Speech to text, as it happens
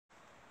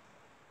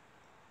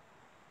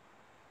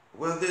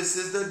Well, this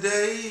is the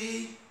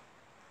day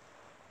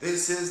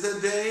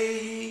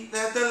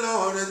that the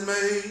Lord has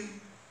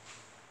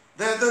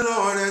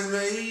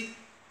made,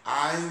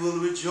 I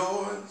will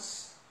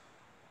rejoice,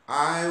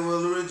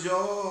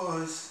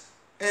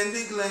 and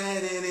be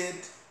glad in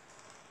it,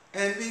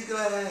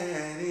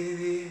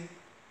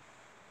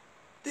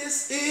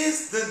 This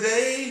is the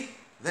day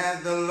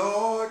that the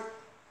Lord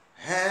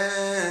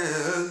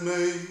has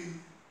made.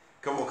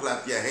 Come on,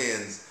 clap your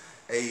hands.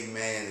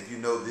 Amen. If you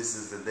know this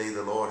is the day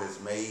the Lord has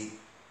made,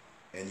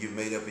 and you've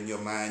made up in your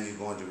mind you're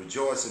going to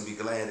rejoice and be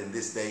glad in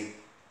this day,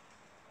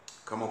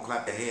 come on,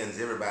 clap your hands,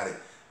 everybody.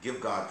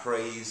 Give God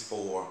praise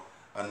for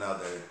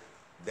another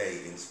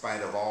day. In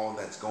spite of all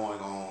that's going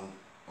on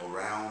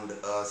around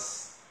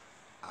us,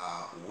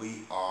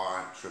 we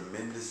are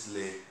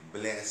tremendously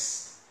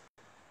blessed.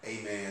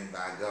 Amen.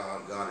 By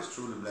God. God has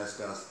truly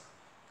blessed us.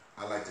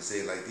 I like to say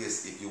it like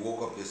this. If you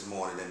woke up this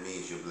morning, that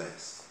means you're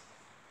blessed.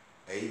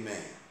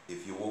 Amen.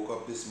 If you woke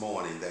up this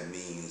morning, that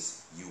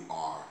means you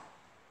are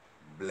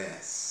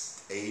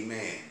blessed.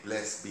 Amen.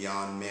 Blessed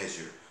beyond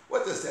measure.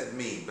 What does that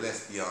mean,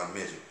 blessed beyond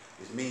measure?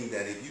 It means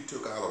that if you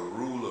took out a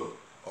ruler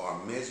or a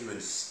measuring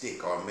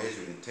stick or a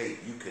measuring tape,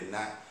 you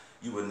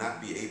would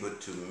not be able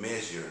to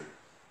measure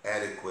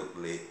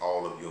adequately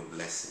all of your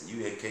blessing.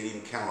 You can't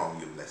even count all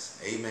your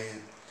blessing.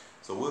 Amen.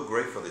 So we're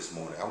grateful this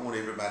morning. I want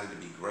everybody to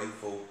be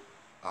grateful,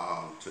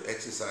 to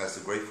exercise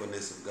the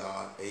gratefulness of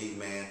God.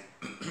 Amen.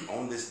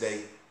 On this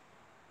day,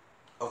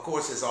 of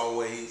course, as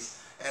always,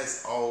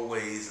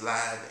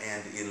 live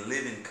and in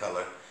living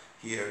color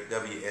here at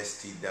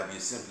WSTW,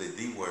 simply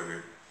the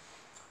word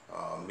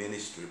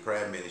ministry,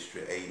 prayer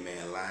ministry.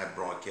 Amen. Live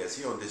broadcast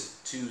here on this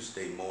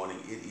Tuesday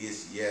morning. It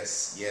is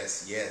yes,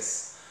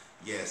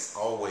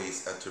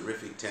 always a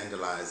terrific,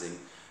 tantalizing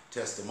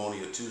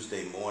testimonial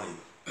Tuesday morning.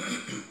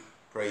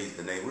 Praise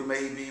the name. We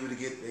may be able to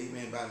get,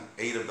 amen, by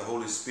aid of the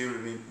Holy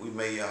Spirit, we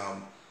may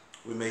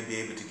be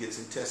able to get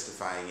some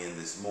testifying in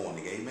this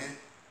morning. Amen.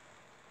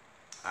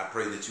 I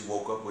pray that you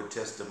woke up with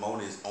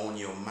testimonies on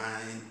your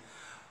mind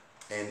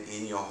and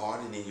in your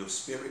heart and in your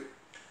spirit.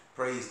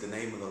 Praise the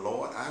name of the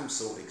Lord. I'm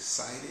so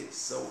excited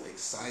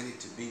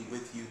to be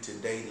with you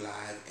today,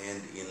 live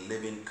and in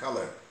living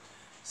color.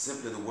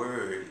 Simply the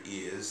word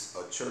is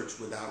a church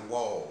without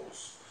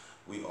walls.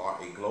 We are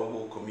a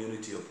global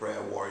community of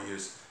prayer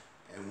warriors,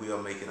 and we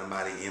are making a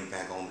mighty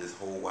impact on this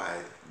whole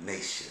wide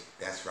nation.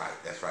 That's right.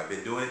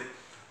 Been doing it,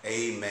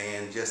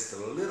 amen, just a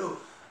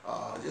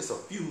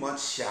few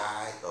months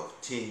shy of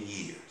 10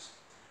 years.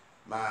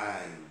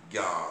 My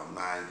God.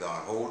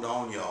 Hold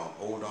on, y'all.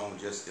 Hold on.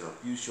 Just in a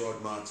few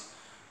short months,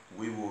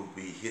 we will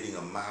be hitting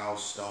a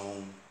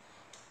milestone,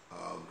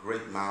 a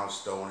great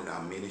milestone in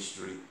our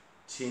ministry.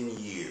 10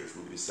 years.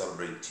 We'll be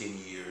celebrating 10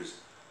 years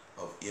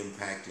of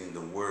impacting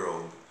the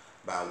world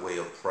by way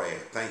of prayer.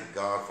 Thank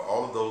God for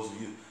all of those of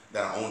you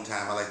that are on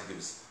time. I'd like to give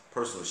a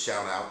personal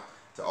shout out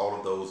to all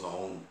of those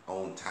on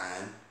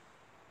time.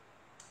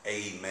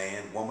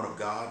 Amen. Woman of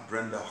God,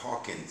 Brenda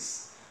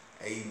Hawkins.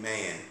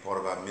 Amen. Part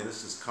of our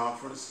ministers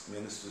conference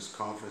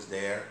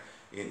there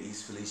in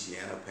East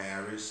Feliciana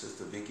Parish.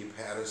 Sister Vicki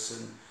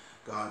Patterson.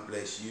 God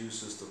bless you.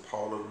 Sister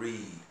Paula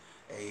Reed.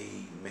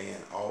 Amen.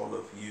 All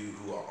of you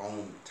who are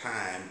on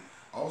time.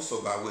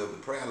 Also by way of the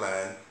prayer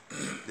line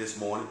this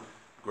morning.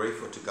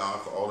 Grateful to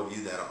God for all of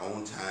you that are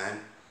on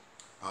time.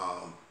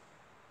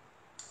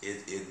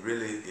 It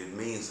really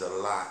means a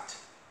lot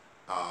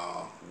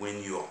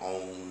when you're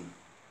on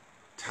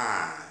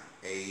time.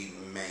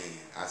 Amen.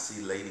 I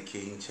see Lady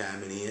King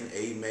chiming in.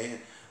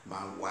 Amen.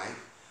 My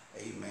wife.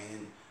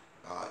 Amen.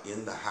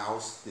 In the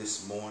house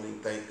this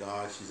morning. Thank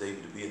God she's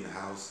able to be in the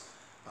house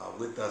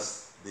with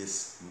us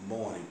this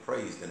morning.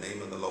 Praise the name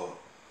of the Lord.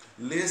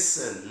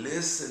 Listen,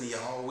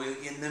 y'all. We're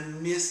in the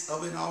midst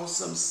of an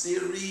awesome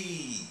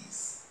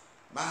series.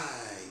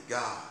 My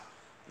God.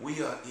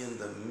 We are in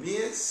the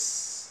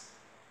midst.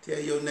 Tell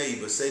your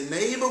neighbor. Say,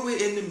 neighbor, we're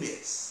in the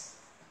midst.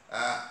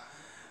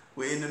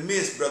 We're in the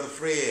midst, Brother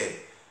Fred.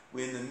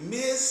 We're in the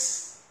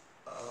midst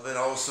of an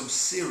awesome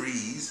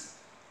series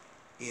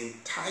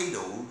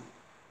entitled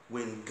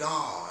When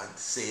God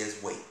Says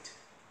Wait.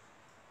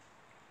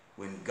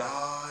 When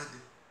God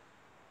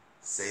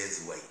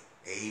says wait.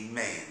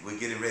 Amen. We're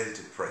getting ready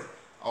to pray.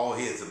 All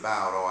heads are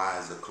bowed, all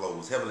eyes are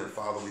closed. Heavenly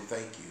Father, we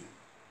thank you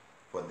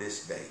for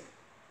this day.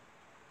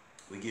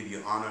 We give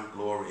you honor,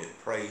 glory, and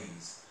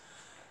praise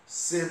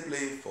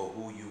simply for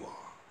who you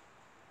are.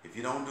 If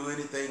you don't do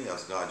anything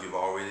else, God, you've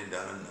already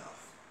done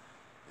enough.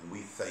 And we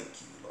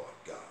thank you, Lord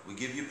God. We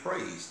give you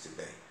praise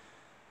today.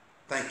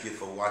 Thank you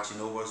for watching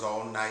over us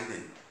all night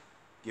and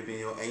giving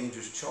your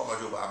angels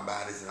charge over our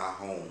bodies and our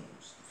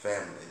homes,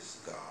 families,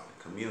 God,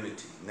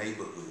 community,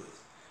 neighborhoods.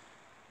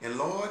 And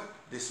Lord,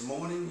 this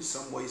morning,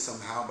 some way,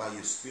 somehow, by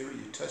your Spirit,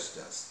 you touched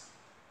us.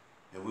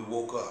 And we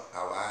woke up,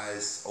 our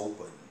eyes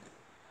opened.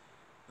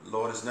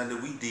 Lord, it's nothing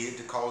that we did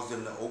to cause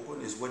them to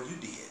open. It's what you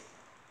did.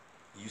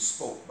 You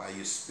spoke by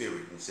your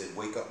Spirit and said,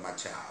 wake up, my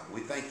child.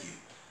 We thank you.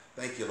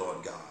 Thank you,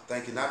 Lord God.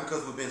 Thank you, not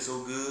because we've been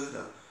so good,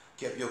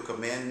 kept your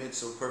commandments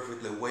so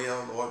perfectly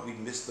well, Lord. We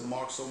missed the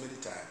mark so many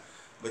times.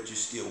 but you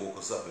still woke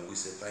us up, and we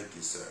said, thank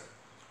you, sir.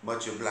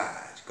 Much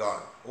obliged.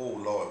 God, oh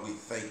Lord, we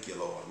thank you,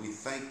 Lord. We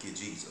thank you,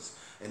 Jesus.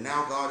 And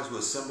now, God, as we're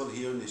assembled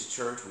here in this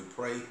church, we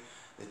pray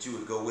that you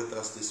would go with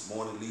us this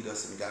morning, lead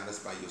us and guide us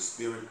by your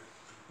Spirit.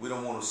 We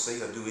don't want to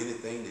say or do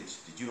anything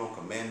that you don't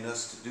command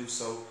us to do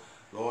so.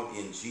 Lord,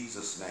 in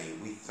Jesus' name,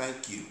 we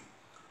thank you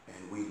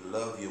and we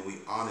love you, we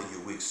honor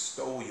you, we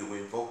extol you, we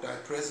invoke thy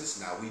presence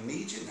now. We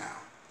need you now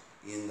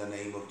in the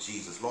name of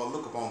Jesus. Lord,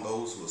 look upon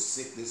those who are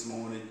sick this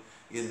morning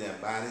in their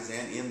bodies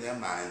and in their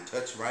mind.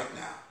 Touch right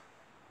now.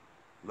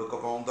 Look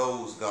upon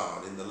those,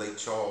 God, in the Lake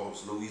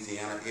Charles,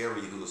 Louisiana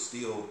area who are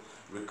still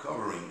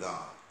recovering,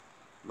 God.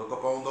 Look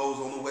upon those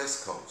on the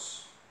West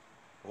Coast.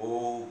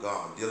 Oh,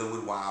 God, dealing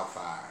with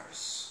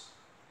wildfires.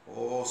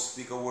 Oh,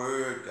 speak a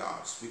word,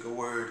 God. Speak a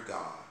word,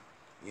 God.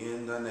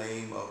 In the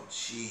name of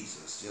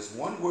Jesus. Just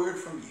one word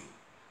from you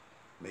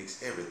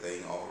makes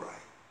everything all right.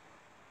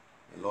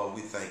 And Lord,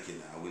 we thank you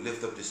now. We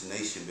lift up this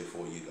nation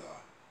before you,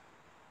 God.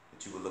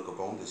 That you will look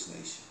upon this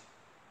nation.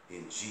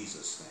 In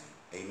Jesus'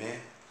 name. Amen.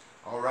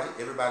 All right,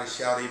 everybody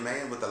shout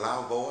amen with a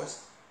loud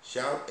voice.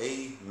 Shout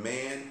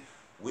amen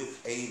with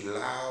a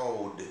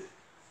loud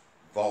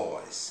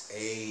voice.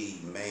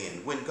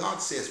 Amen. When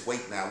God says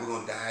wait now, we're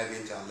going to dive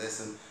into our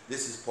lesson.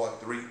 This is part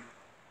 3.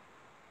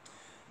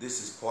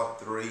 This is part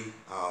 3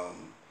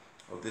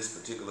 of this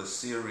particular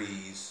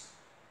series.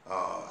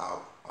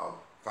 Our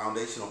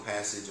foundational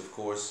passage, of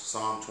course,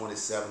 Psalm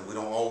 27. We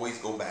don't always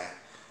go back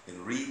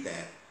and read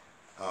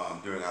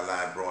that during our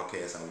live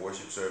broadcast, our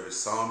worship service.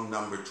 Psalm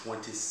number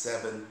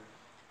 27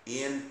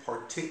 in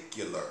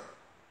particular,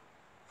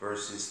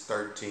 verses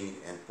 13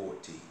 and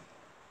 14.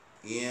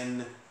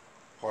 In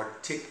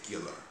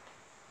particular.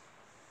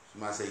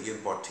 Somebody say in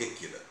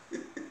particular.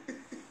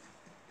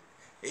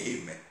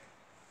 Amen.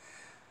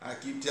 I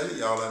keep telling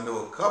y'all I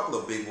know a couple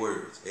of big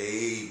words.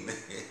 Amen.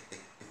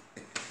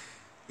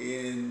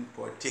 In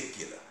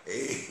particular.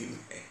 Amen.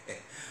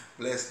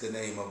 Bless the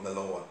name of the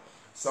Lord.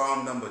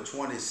 Psalm number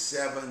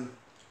 27.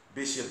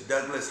 Bishop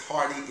Douglas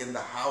Hardy in the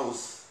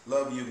house.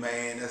 Love you,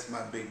 man. That's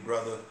my big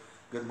brother.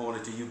 Good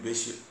morning to you,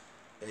 Bishop.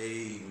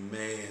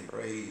 Amen.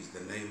 Praise the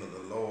name of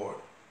the Lord.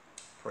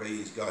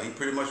 Praise God. He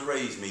pretty much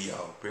raised me,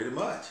 y'all. Pretty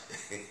much.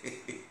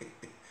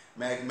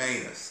 Mac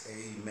Manus.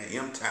 Amen.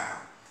 M-Town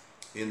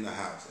in the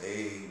house.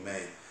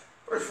 Amen.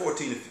 Verse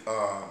 14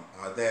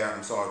 there.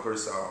 I'm sorry.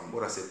 Verse,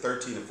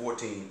 13 and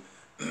 14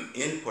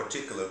 in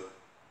particular,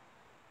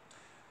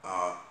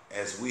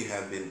 as we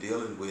have been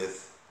dealing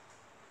with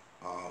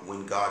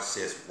when God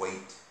says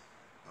wait.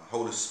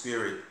 Holy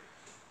Spirit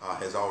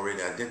has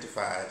already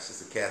identified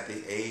Sister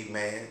Kathy.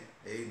 Amen.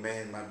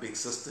 Amen. My big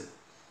sister.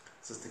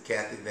 Sister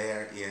Kathy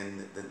there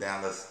in the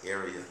Dallas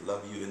area.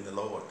 Love you in the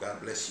Lord. God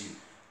bless you.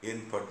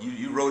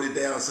 You wrote it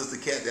down, Sister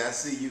Kathy. I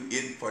see you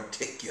in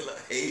particular.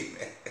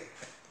 Amen.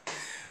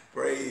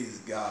 Praise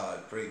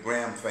God. Praise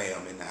Graham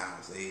fam in the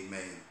house.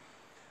 Amen.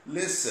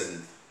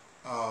 Listen,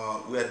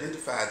 we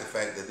identified the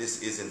fact that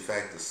this is in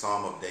fact the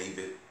Psalm of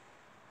David.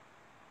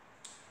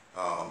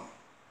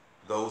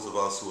 Those of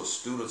us who are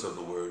students of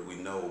the word, we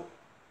know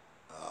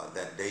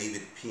that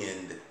David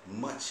penned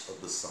much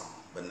of the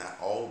psalm, but not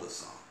all the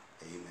psalm.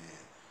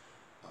 Amen.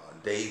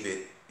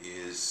 David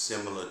is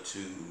similar to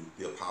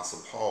the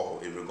Apostle Paul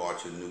in regard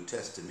to the New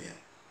Testament.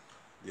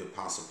 The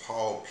Apostle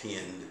Paul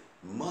penned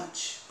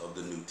much of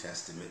the New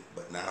Testament,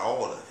 but not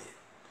all of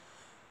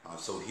it.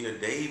 So here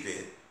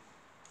David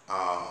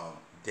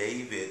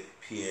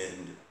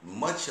penned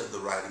much of the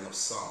writing of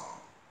Psalm,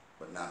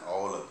 but not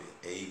all of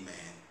it.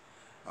 Amen.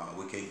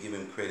 We can't give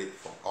him credit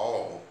for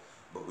all,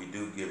 but we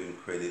do give him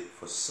credit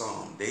for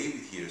some.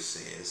 David here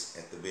says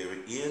at the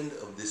very end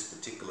of this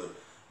particular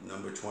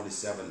number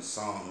 27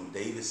 Psalm,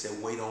 David said,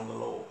 wait on the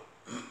Lord.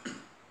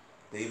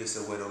 David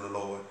said, wait on the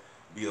Lord.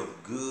 Be of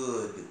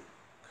good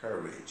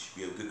courage.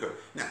 Be of good courage.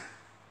 Now,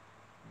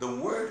 the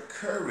word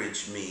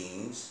courage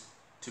means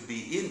to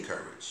be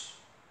encouraged.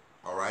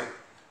 All right?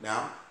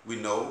 Now, we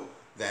know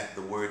that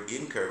the word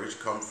encourage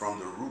comes from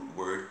the root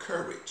word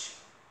courage.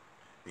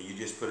 And you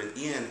just put an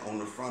N on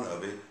the front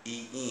of it,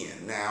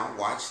 E-N. Now,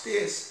 watch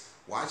this.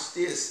 Watch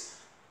this.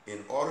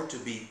 In order to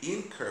be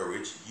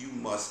encouraged, you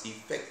must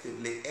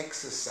effectively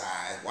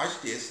exercise,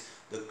 watch this,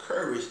 the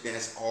courage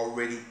that's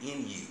already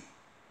in you.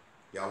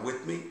 Y'all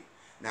with me?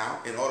 Now,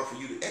 in order for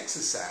you to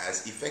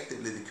exercise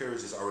effectively the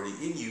courage that's already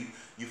in you,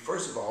 you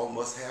first of all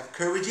must have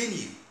courage in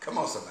you. Come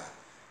on, somebody.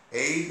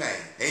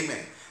 Amen.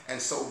 Amen. And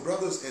so,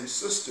 brothers and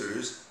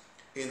sisters,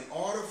 in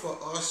order for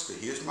us to,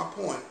 here's my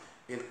point,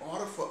 in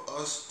order for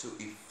us to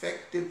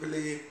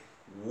effectively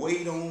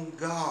wait on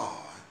God,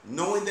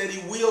 knowing that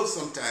he will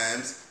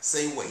sometimes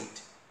say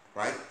wait,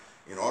 right?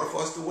 In order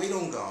for us to wait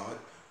on God,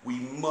 we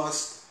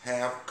must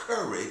have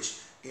courage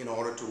in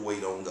order to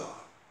wait on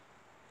God.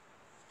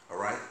 All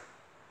right?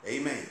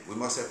 Amen. We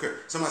must have courage.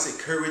 Somebody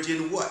say courage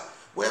in what?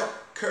 Well,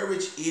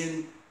 courage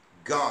in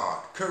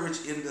God.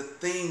 Courage in the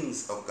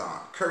things of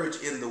God.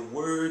 Courage in the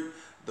word,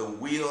 the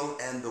will,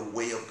 and the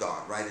way of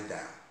God. Write it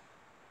down.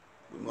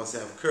 We must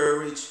have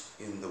courage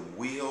in the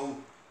will,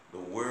 the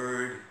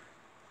word,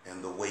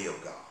 and the way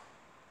of God.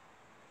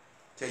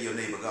 Tell your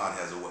neighbor, God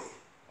has a way.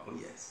 Oh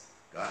yes.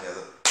 God has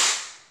a,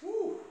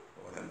 woo,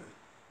 Lord have mercy.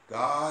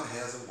 God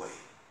has a way.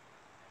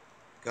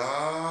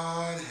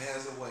 God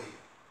has a way.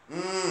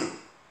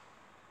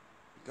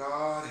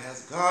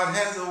 God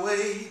has a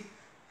way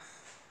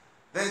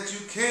that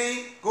you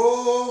can't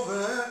go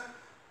over.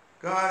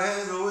 God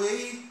has a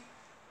way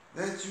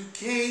that you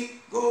can't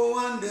go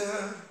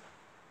under.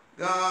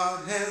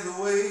 God has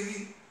a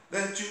way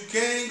that you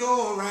can't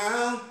go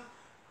around.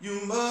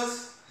 You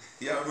must.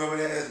 Y'all remember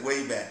that? That's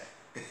way back.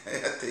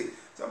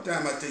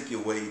 Sometimes I take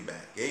you way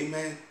back.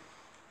 Amen.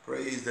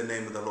 Praise the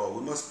name of the Lord.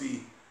 We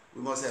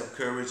must have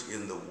courage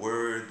in the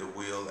word, the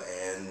will,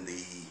 and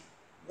the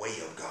way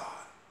of God.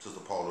 Sister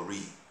Paula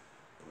Reed.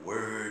 The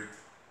word,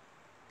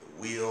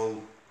 the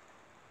will,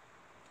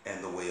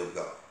 and the way of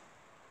God.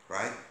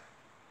 Right?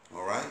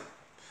 All right?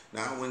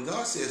 Now, when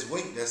God says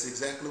wait, that's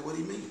exactly what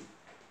he means.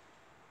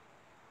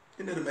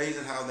 Isn't it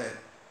amazing how that,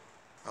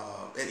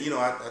 and you know,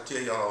 I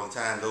tell y'all all the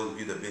time, those of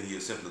you that have been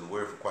here Simply the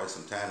Word for quite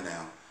some time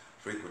now,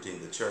 frequenting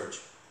the church,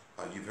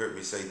 you've heard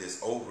me say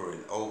this over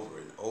and over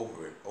and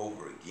over and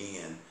over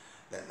again,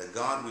 that the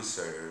God we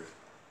serve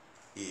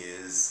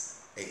is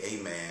a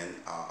man.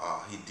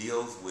 He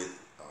deals with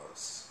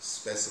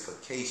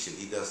specification.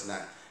 He does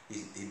not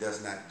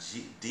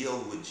deal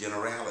with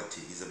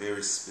generality. He's a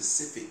very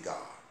specific God,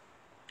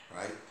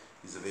 right?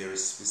 He's a very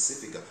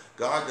specific God.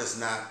 God does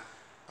not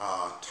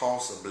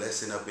toss a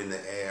blessing up in the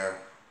air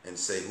and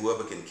say,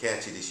 whoever can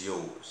catch it is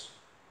yours.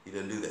 He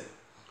doesn't do that.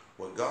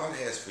 What God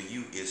has for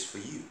you is for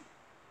you.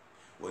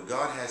 What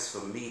God has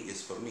for me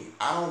is for me.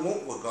 I don't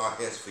want what God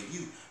has for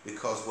you,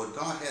 because what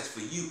God has for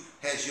you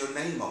has your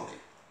name on it.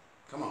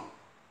 Come on.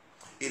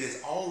 It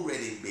has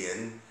already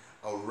been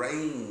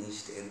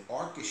arranged and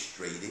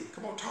orchestrated,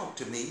 come on, talk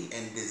to me,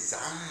 and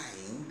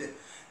designed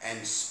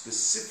and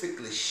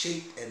specifically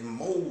shaped and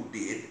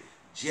molded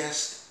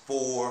just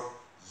for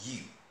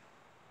you.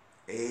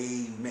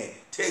 Amen.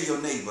 Tell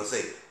your neighbor,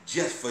 say,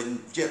 just for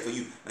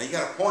you. Now you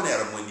got to point at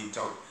them when you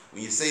talk.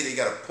 When you say they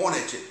got to point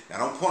at you. Now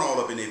don't point all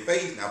up in their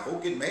face. Now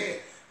folk get mad.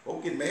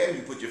 Folk get mad when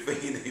you put your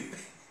finger in their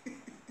face.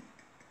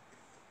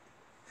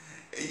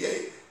 Yeah,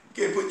 you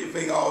can't put your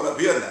finger all up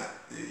here now.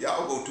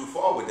 Y'all go too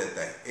far with that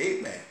thing.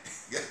 Amen.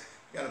 You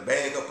got to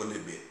bag up a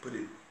little bit. Put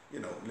it, you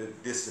know, a little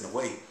distant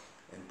away.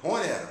 And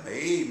point at them.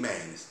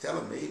 Amen. Just tell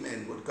them,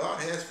 amen. What God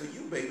has for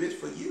you, baby, it's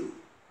for you.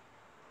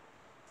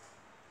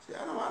 See,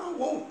 I don't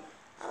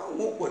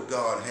want what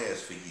God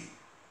has for you.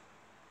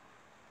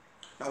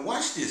 Now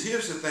watch this.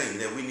 Here's the thing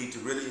that we need to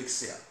really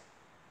accept.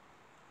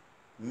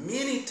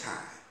 Many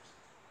times,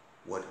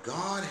 what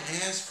God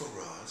has for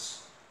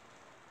us,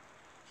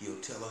 he'll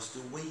tell us to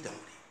wait on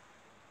it.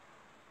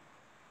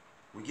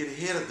 We get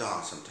ahead of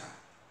God sometimes.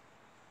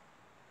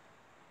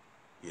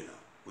 You know,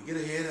 we get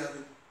ahead of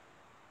him.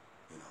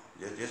 You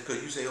know, just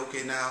because you say,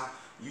 okay, now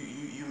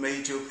you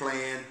made your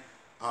plan.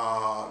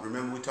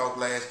 Remember we talked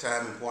last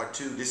time in part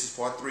 2. This is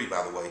part 3,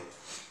 by the way.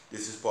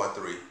 This is part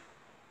 3.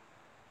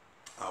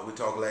 We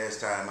talked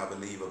last time, I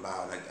believe,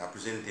 about, I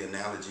presented the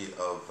analogy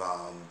of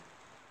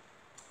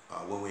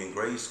when we're in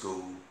grade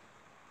school,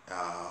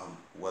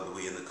 whether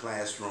we're in the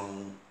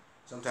classroom,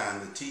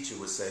 sometimes the teacher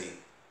would say,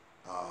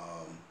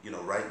 you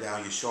know, write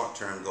down your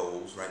short-term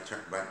goals,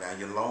 write down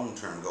your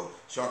long-term goals.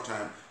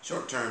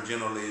 Short-term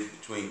generally is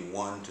between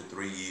 1 to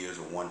 3 years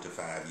or 1 to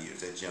 5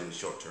 years. That's generally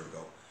short-term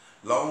goal.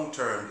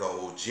 Long-term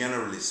goal,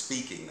 generally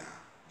speaking,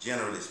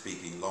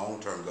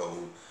 long-term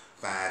goal,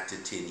 5 to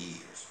 10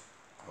 years.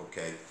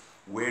 Okay.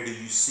 Where do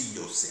you see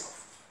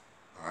yourself?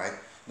 All right.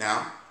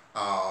 Now,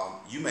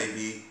 you may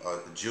be a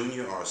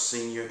junior or a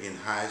senior in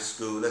high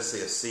school. Let's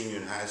say a senior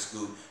in high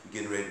school, you're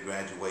getting ready to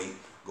graduate,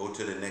 go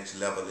to the next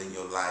level in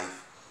your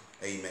life.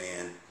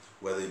 Amen.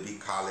 Whether it be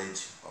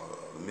college or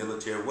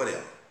military,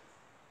 whatever.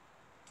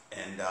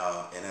 And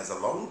as a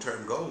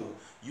long-term goal,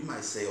 you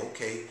might say,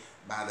 okay,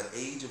 by the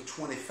age of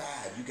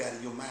 25, you got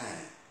in your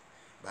mind,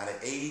 by the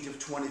age of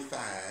 25,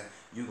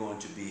 you're going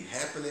to be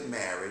happily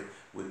married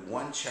with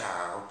 1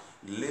 child,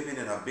 living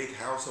in a big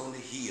house on the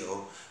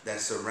hill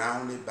that's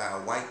surrounded by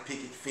a white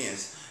picket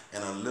fence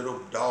and a little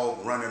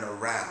dog running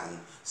around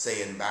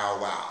saying bow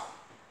wow.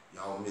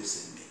 Y'all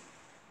missing me.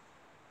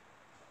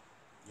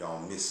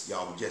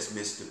 Y'all just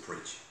missed the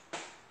preacher.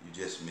 You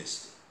just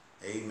missed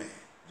it. Amen.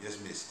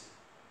 Just missed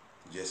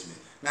it. Just missed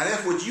it. Now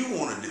that's what you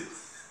want to do.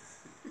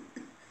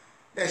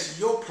 That's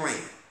your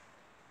plan.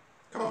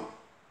 Come on.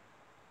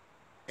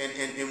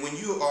 And when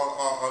you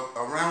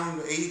are around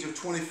the age of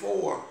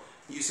 24,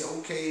 you say,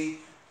 okay,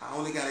 I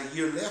only got a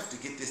year left to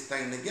get this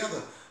thing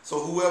together. So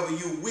whoever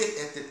you with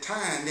at the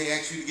time, they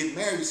ask you to get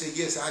married, you say,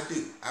 yes, I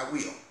do. I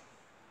will.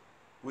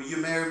 Will you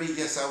marry me?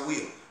 Yes, I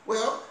will.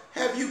 Well,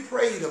 have you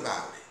prayed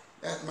about it?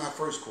 That's my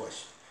first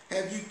question.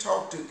 Have you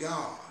talked to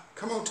God?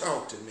 Come on,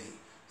 talk to me.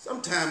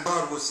 Sometimes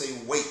God will say,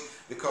 wait,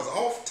 because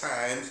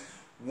oftentimes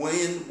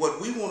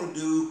what we want to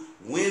do,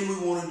 when we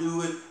want to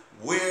do it,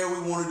 where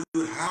we want to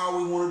do it, how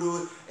we want to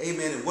do it,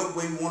 amen, and what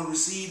way we want to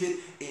receive it,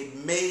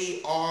 it may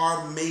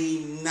or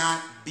may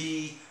not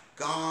be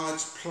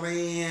God's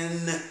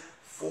plan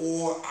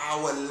for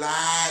our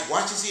lives.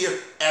 Watch this here.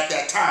 At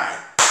that time.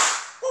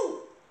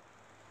 Woo!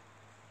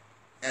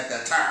 At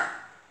that time.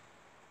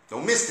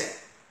 Don't miss that.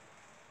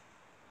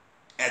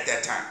 At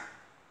that time.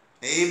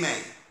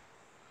 Amen.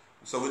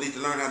 So we need to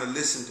learn how to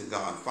listen to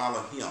God,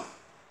 follow him.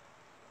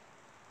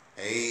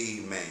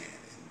 Amen.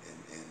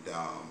 And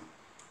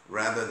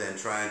rather than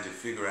trying to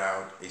figure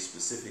out a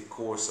specific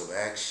course of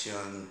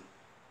action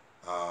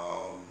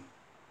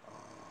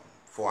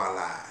for our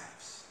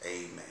lives.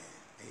 Amen.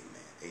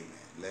 Amen.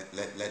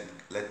 Amen.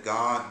 Let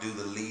God do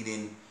the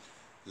leading.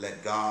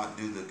 Let God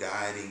do the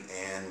guiding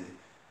and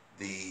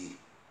the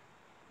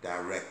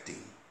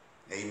directing.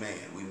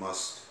 Amen. We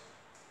must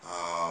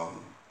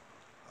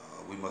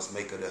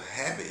make it a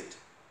habit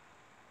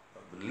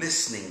of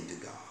listening to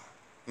God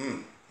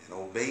and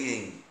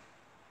obeying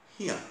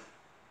him.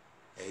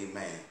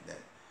 Amen. That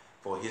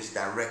for his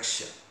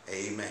direction.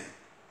 Amen.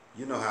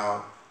 You know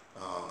how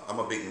I'm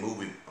a big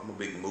movie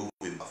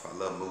buff. I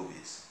love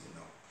movies, you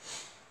know.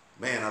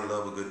 Man, I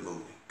love a good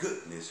movie.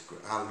 Goodness,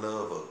 I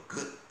love a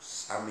good,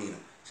 it's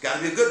got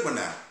to be a good one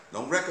now.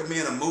 Don't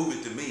recommend a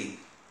movie to me.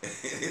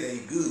 It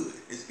ain't good.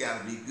 It's got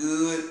to be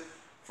good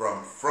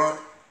from front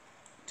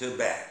to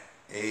back.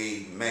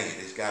 Amen.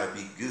 It's got to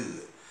be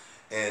good.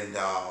 And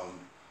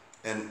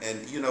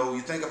you know,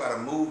 you think about a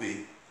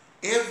movie,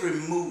 every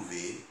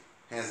movie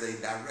has a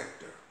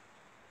director.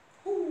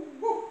 Woo,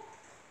 woo.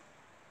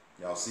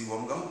 Y'all see where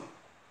I'm going?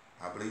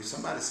 I believe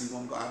somebody see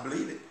where I'm going. I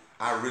believe it.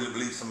 I really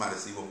believe somebody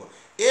see where I'm going.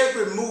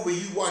 Every movie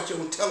you watch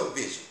on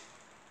television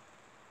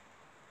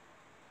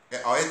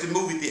or at the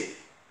movie theater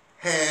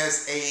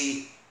has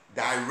a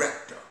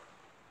director.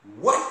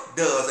 What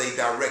does a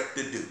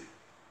director do?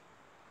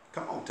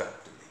 Come on,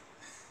 talk to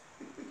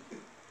me.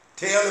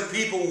 Tell the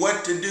people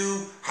what to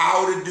do,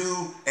 how to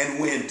do, and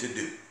when to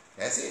do.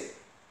 That's it.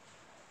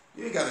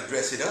 You ain't got to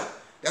dress it up.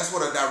 That's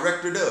what a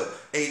director does.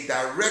 A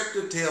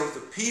director tells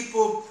the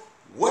people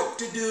what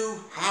to do,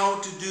 how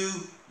to do,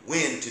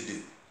 when to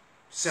do.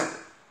 Simple.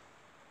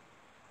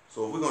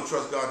 So if we're going to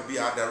trust God to be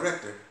our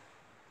director,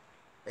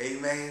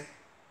 amen,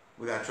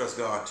 we got to trust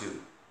God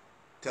to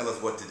tell us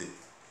what to do.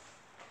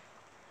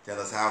 Tell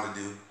us how to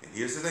do. And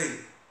here's the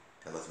thing.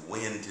 Tell us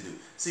when to do.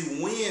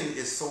 See, when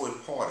is so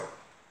important.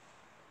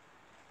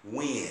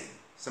 When.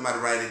 Somebody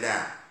write it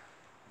down.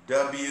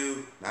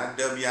 W, not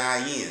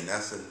W-I-N.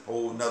 That's a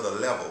whole nother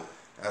level.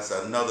 That's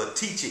another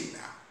teaching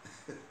now.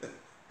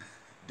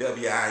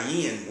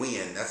 W-I-N,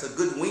 win. That's a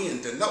good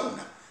win to know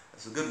now.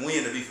 That's a good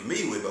win to be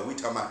familiar with, but we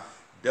talking about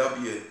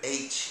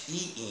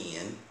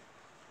W-H-E-N,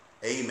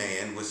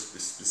 amen, which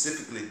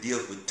specifically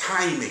deals with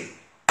timing.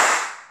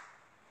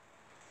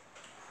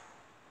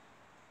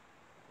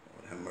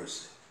 Lord have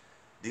mercy.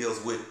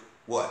 Deals with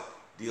what?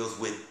 Deals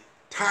with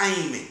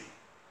timing.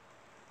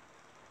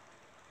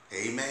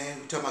 Amen.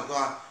 We're talking about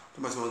God.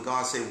 Talking about when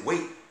God say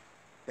wait.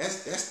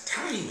 That's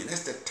timing.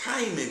 That's the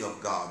timing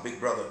of God. Big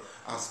brother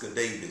Oscar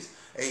Davis.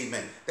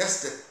 Amen.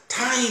 That's the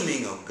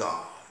timing of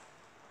God.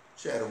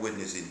 Share a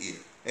witness in here.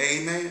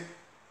 Amen.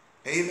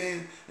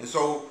 Amen. And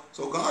so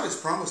God has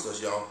promised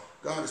us, y'all.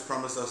 God has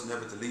promised us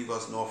never to leave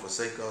us nor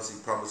forsake us. He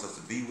promised us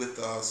to be with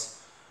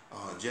us,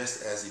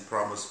 just as he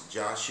promised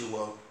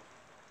Joshua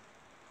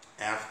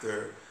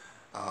after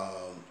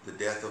the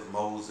death of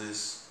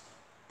Moses,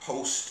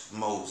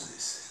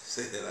 post-Moses.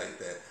 Say it like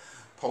that.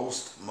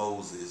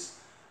 Post-Moses.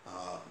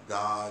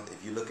 God,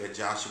 if you look at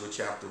Joshua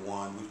chapter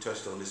 1, we've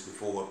touched on this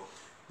before.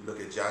 You look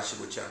at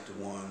Joshua chapter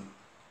 1,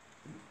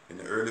 in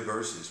the early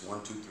verses,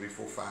 1, 2, 3,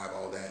 4, 5,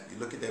 all that. You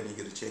look at that when you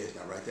get a chance.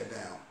 Now write that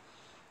down.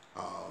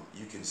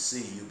 You can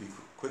see, you'll be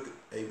quick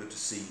able to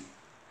see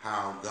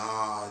how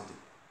God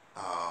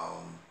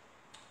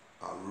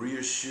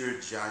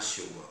reassured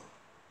Joshua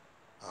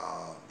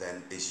that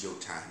it's your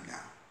time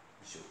now.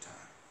 It's your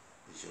time.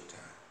 It's your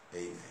time.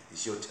 Amen.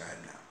 It's your time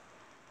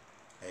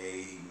now.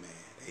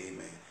 Amen.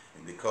 Amen.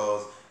 And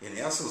because in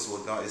essence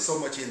what God, there's so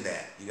much in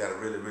that. You got to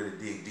really, really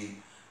dig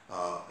deep.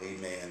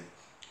 Amen.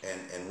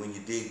 And when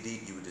you dig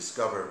deep, you will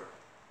discover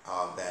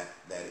that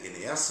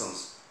in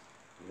essence,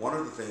 one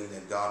of the things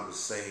that God was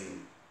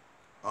saying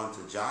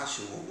unto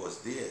Joshua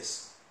was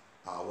this.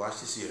 Watch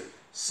this here.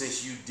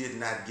 Since you did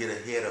not get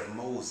ahead of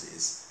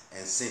Moses,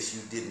 and since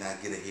you did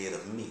not get ahead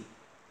of me.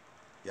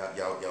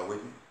 Y'all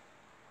with me?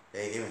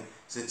 Amen.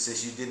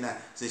 Since you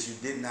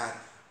did not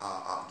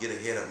get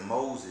ahead of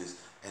Moses,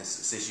 and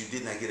since you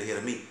did not get ahead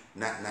of me,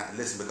 not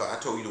listen, because I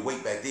told you to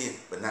wait back then,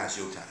 but now it's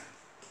your time.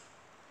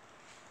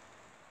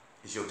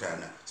 It's your time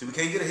now. See, we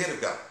can't get ahead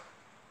of God.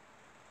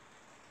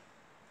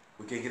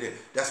 We can't get ahead.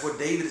 That's what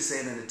David is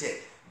saying in the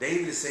text.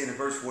 David is saying in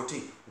verse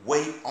 14,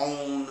 wait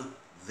on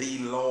the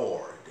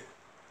Lord.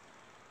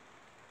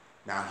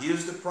 Now,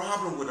 here's the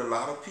problem with a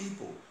lot of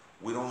people.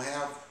 We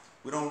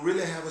don't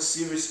really have a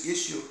serious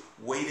issue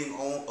waiting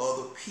on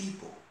other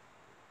people.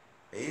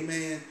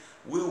 Amen.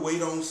 We'll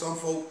wait on some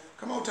folk.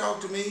 Come on,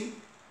 talk to me.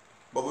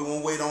 But we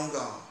won't wait on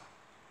God.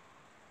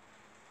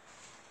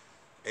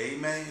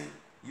 Amen.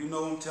 You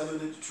know I'm telling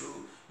the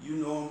truth. You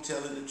know I'm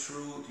telling the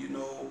truth. You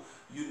know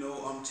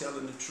I'm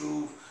telling the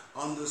truth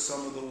under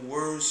some of the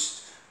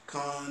worst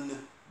conditions.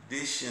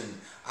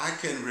 I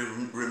can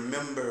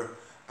remember,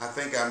 I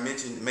think I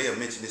may have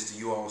mentioned this to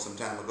you all some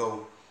time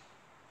ago.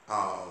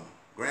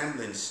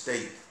 Grambling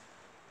State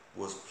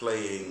was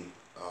playing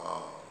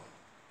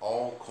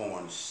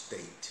Alcorn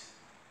State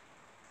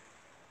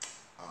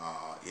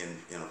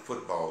in a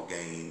football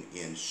game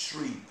in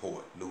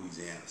Shreveport,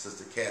 Louisiana.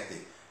 Sister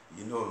Kathy,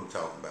 you know what I'm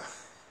talking about.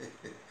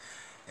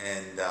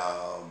 And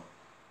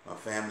my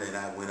family and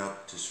I went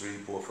up to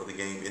Shreveport for the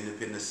game,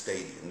 Independence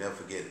Stadium. Never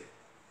forget it.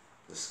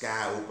 The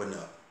sky opened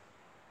up.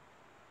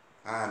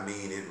 I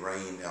mean, it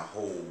rained the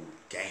whole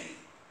game.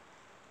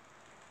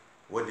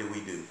 What did we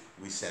do?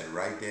 We sat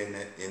right there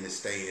in the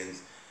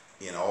stands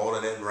in all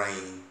of that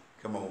rain.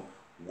 Come on,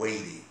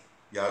 waiting.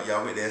 Y'all,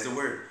 there's the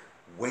word.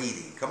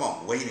 Waiting. Come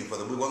on, waiting for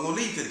we weren't going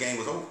to leave till the game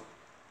was over.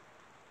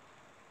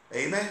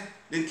 Amen.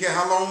 Didn't care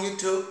how long it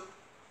took.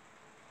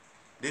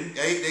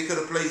 They could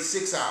have played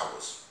 6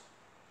 hours.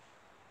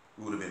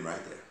 We would have been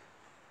right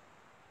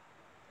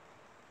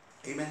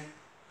there. Amen.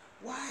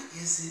 Why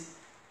is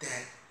it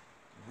that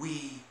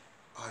we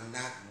are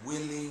not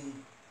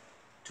willing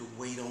to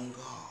wait on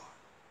God?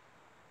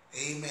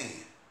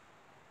 Amen.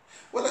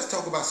 Well, let's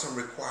talk about some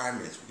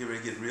requirements. We're getting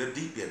ready to get real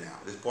deep here now.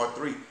 This is part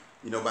 3.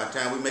 You know, by the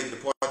time we make the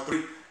part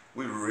 3,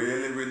 we're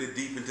really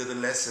deep into the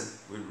lesson.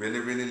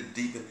 We're really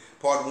deep in.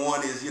 Part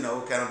 1 is, you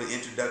know, kind of the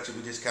introduction.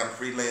 We just kind of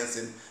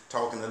freelancing,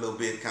 talking a little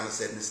bit, kind of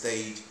setting the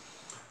stage.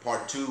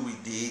 Part 2, we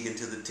dig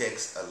into the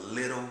text a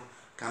little,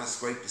 kind of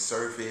scrape the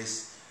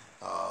surface,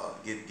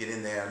 get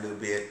in there a little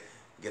bit,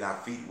 get our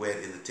feet wet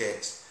in the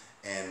text.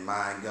 And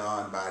my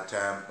God, by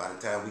the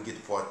time we get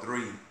to part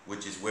 3,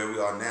 which is where we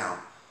are now,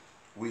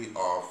 we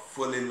are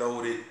fully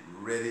loaded,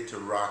 ready to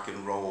rock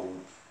and roll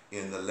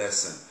in the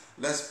lesson.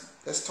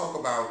 Let's talk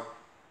about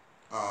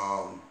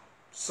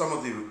some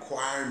of the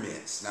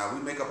requirements. Now,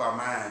 we make up our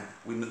mind.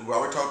 We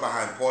already talked about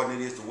how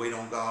important it is to wait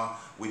on God.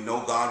 We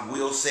know God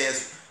will say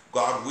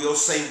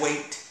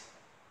wait.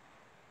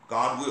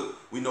 God will.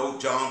 We know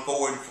John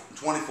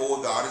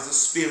 4:24, God is a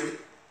spirit.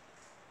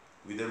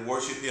 We that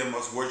worship him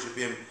must worship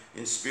him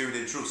in spirit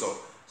and truth.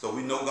 So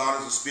we know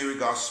God is a spirit.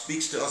 God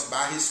speaks to us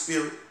by his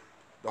spirit.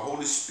 The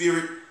Holy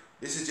Spirit,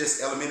 this is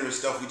just elementary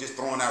stuff. We're just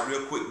throwing out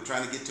real quick. We're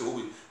trying to get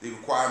to the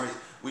requirements.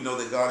 We know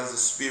that God is a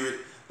spirit.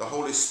 The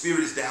Holy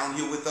Spirit is down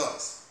here with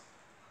us,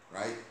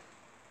 right?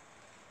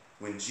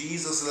 When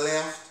Jesus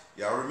left,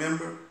 y'all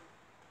remember?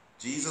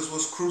 Jesus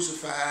was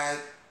crucified,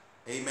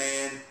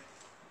 amen,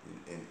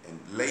 and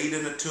laid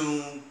in a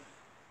tomb.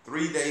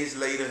 3 days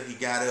later, he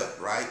got up,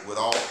 right, with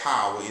all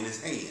power in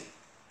his hand.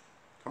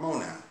 Come on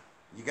now.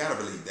 You got to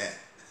believe that.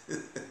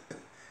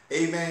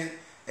 Amen.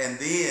 And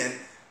then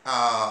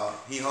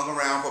he hung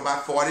around for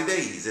about 40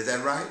 days. Is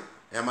that right?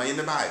 Am I in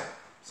the Bible?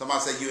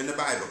 Somebody say you're in the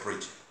Bible,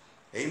 preacher.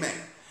 Amen.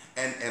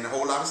 And a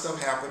whole lot of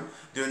stuff happened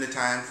during the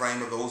time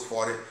frame of those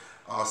 40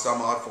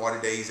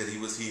 days that he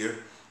was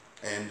here.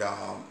 And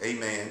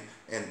amen.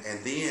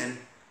 And then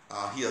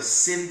he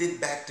ascended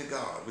back to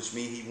God, which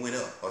means he went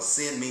up.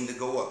 Ascend means to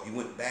go up. He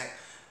went back.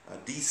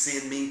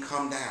 Descend means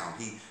come down.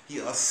 He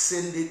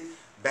ascended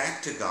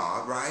back to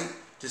God, right,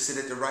 to sit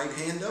at the right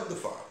hand of the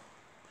Father,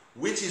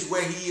 which is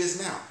where he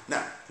is now.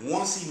 Now,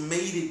 once he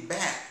made it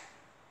back,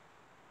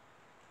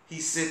 he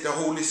sent the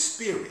Holy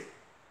Spirit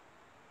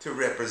to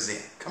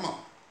represent. Come on.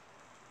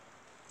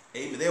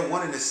 Amen. They're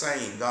one and the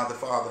same, God the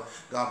Father,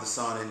 God the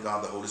Son, and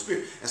God the Holy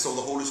Spirit. And so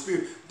the Holy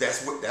Spirit,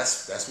 that's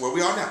where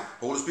we are now.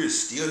 Holy Spirit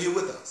is still here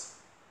with us,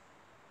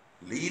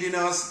 leading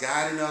us,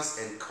 guiding us,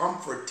 and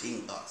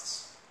comforting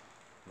us,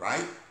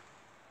 right,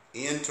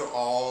 into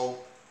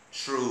all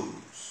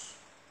truths.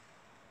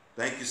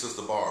 Thank you,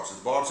 Sister Barb.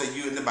 Sister Barb said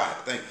you in the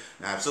Bible. Thank you.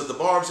 Now, if Sister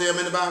Barb said I'm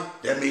in the Bible,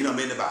 that means I'm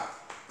in the Bible.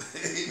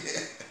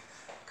 Amen.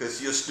 Because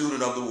she's a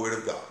student of the Word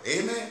of God.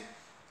 Amen.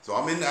 So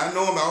I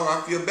know him.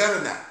 I feel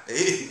better now.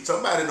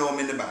 Somebody know him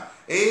in the Bible.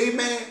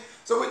 Amen.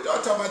 So we're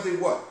talking about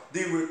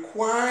the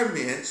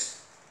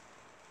requirements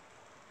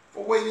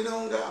for waiting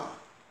on God.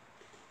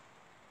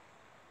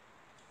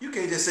 You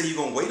can't just say you're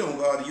going to wait on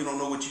God and you don't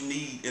know what you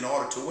need in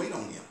order to wait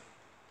on him.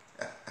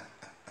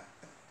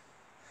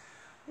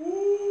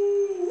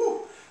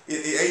 Ooh.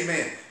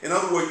 Amen. In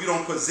other words, you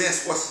don't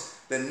possess what's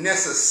the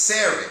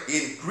necessary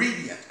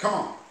ingredient. Come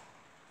on.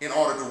 In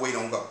order to wait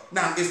on God.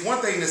 Now, it's one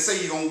thing to say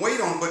you're going to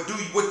wait on, but do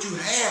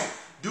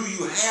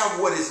you have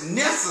what is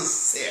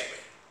necessary?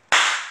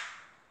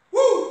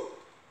 Woo!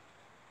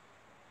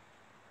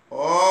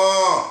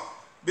 Oh,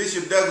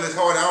 Bishop Douglas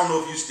Hart, I don't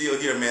know if you're still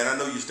here, man. I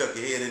know you stuck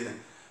your head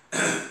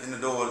in the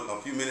door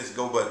a few minutes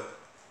ago, but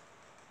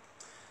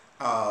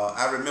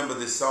I remember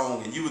this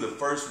song, and you were the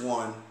first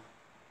one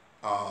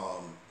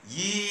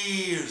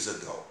years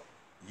ago.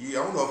 I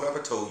don't know if I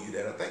ever told you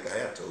that. I think I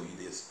have told you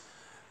this.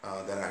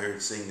 That I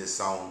heard sing this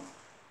song,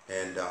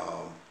 and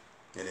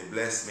it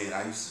blessed me, and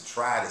I used to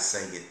try to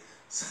sing it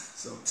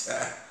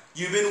sometimes.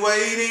 You've been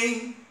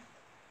waiting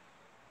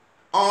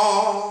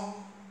on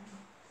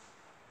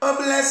a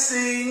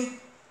blessing,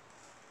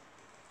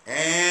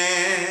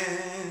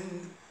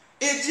 and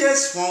it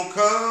just won't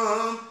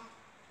come.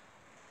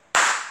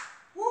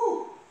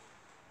 Woo!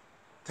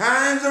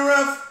 Times are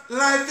rough,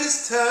 life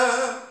is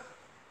tough,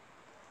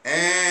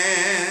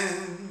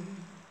 and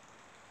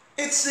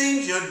it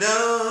seems you're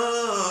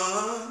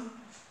done,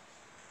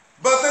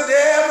 but the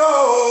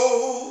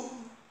devil,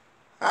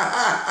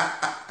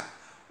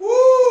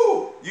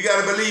 woo, you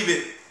got to believe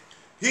it.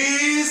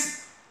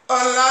 He's a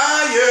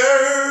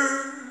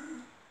liar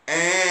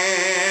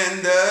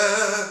and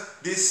a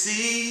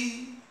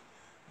deceiver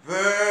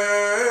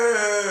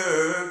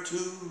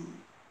too.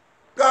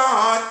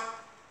 God,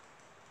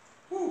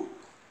 woo,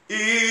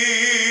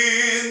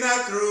 is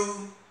not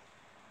through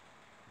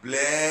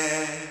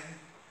blessing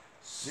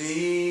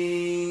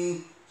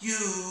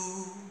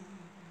you.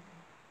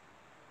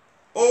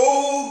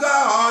 Oh,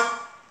 God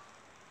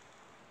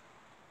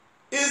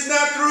is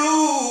not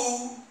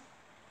through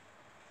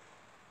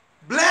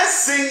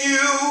blessing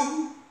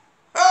you.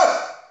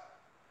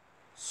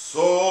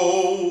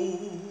 So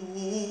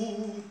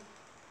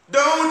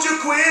don't you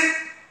quit.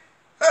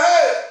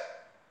 Hey,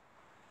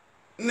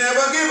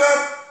 never give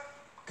up.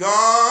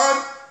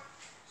 God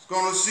is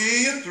going to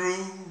see you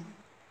through.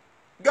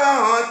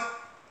 God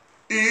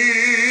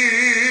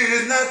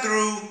is not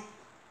through.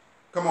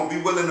 Come on,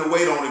 be willing to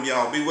wait on him,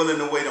 y'all. Be willing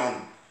to wait on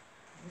him.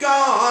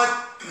 God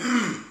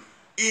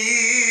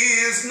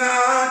is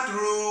not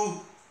through.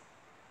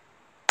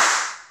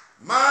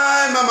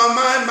 My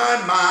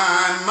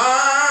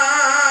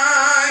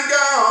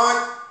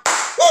God,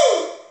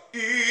 woo,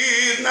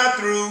 is not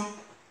through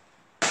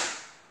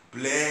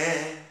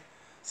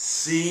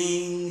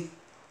blessing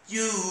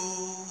you.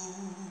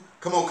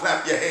 Come on,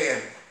 clap your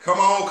hand. Come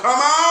on, come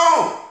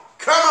on.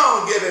 Come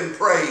on, give him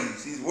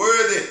praise. He's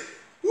worthy.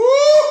 Woo!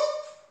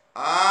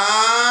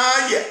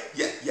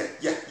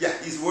 Yeah.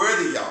 He's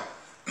worthy, y'all.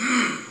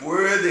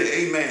 Worthy,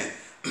 amen.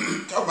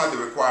 Talk about the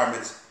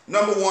requirements.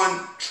 Number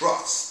one,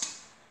 trust.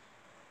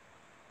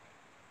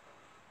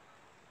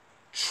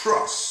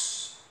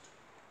 Trust.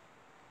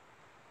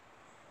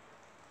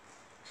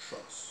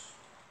 Trust.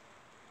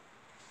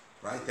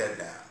 Write that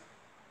down.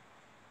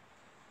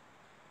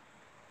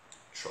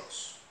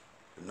 Trust.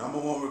 The number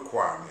one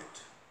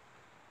requirement.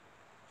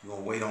 You're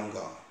going to wait on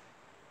God.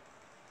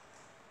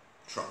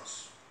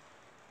 Trust.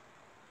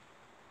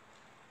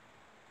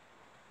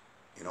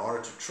 In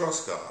order to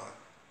trust God,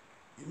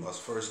 you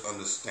must first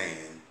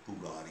understand who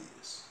God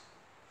is.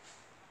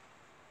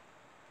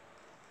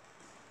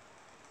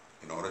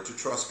 In order to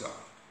trust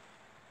God,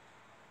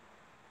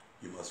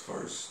 you must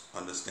first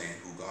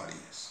understand who God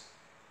is.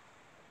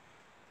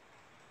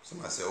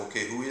 Somebody say,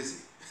 okay, who is he?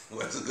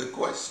 Well, that's a good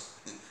question.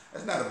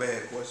 That's not a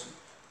bad question.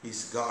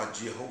 He's God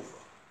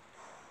Jehovah.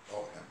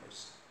 Lord have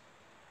mercy.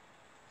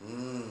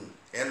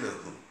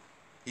 Elohim.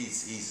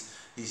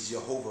 He's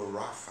Jehovah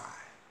Rapha,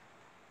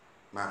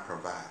 my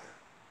provider.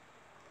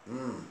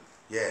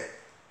 Yeah.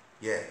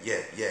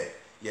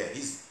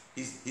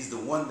 He's the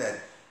one that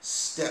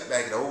stepped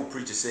back. The old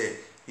preacher said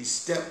he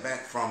stepped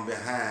back from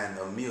behind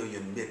a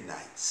million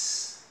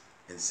midnights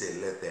and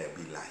said, let there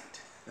be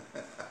light.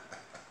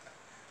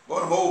 Boy,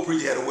 the old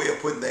preacher had a way of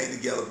putting things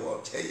together, boy.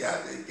 I'll tell you,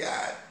 I said,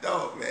 God,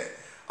 dog, man.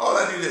 All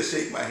I do is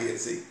shake my head and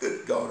say,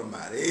 good God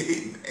Almighty,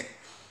 amen.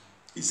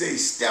 He said he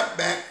stepped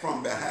back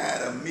from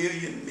behind a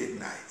million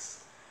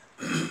midnights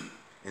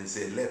and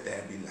said, let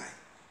there be light.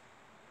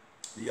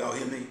 Do y'all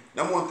hear me?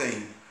 Number one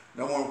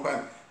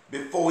requirement.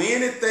 Before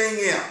anything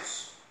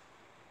else,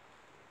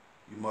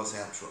 you must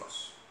have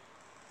trust.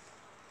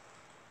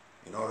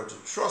 In order to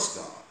trust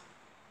God,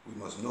 we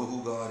must know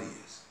who God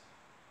is.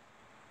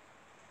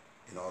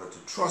 In order to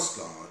trust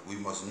God, we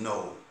must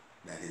know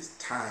that his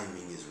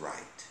timing is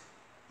right.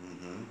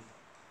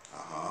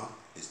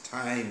 His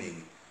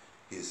timing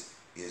is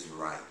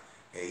right.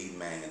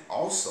 Amen.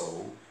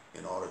 Also,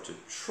 in order to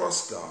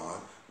trust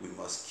God, we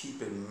must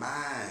keep in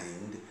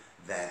mind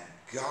that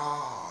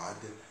God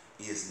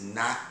is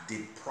not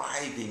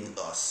depriving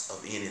us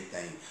of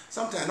anything.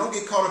 Sometimes, don't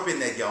get caught up in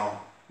that, y'all.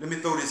 Let me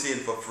throw this in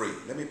for free.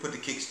 Let me put the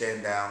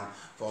kickstand down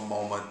for a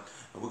moment,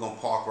 and we're going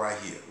to park right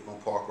here. We're going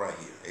to park right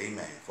here.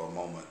 Amen. For a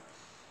moment.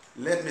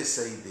 Let me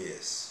say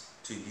this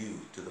to you,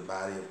 to the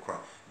body of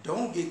Christ.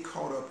 Don't get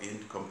caught up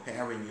in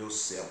comparing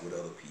yourself with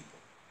other people.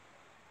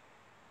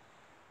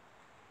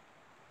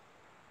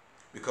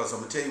 Because I'm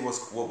going to tell you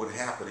what would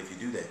happen if you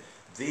do that.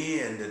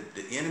 Then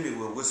the enemy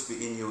will whisper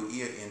in your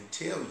ear and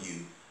tell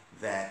you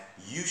that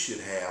you should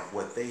have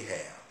what they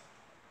have.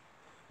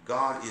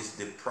 God is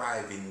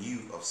depriving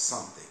you of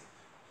something.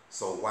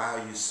 So why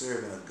are you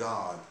serving a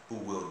God who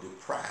will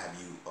deprive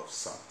you of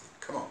something?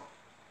 Come on.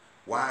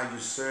 Why are you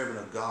serving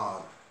a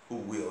God who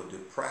will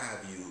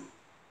deprive you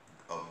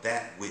of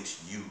that which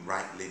you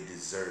rightly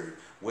deserve?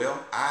 Well,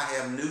 I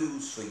have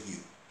news for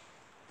you.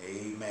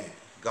 Amen.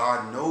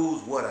 God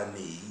knows what I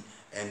need,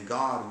 and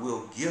God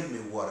will give me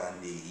what I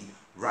need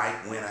right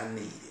when I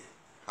need it.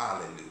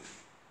 Hallelujah.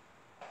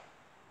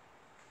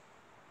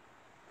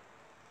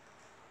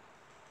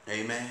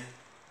 Amen.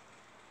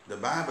 The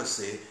Bible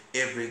said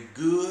every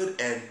good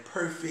and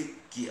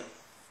perfect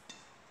gift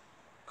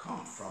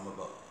comes from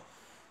above.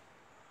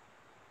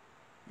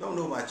 Don't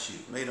know about you.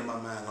 Made up my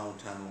mind a long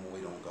time I'm gonna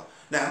wait on God.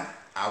 Now,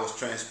 I was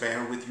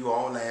transparent with you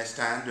all last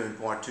time during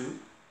part 2.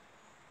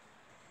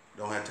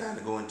 Don't have time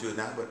to go into it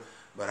now, but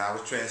but I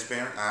was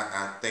transparent.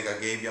 I think I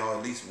gave y'all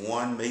at least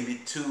one, maybe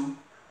two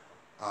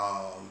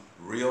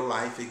real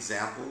life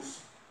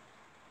examples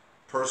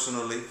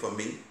personally for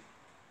me.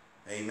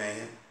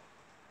 Amen.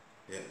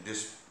 Yeah,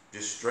 just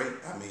straight.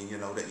 I mean, you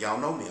know, that y'all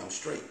know me. I'm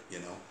straight, you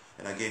know.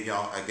 And I gave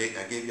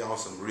y'all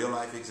some real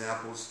life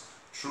examples,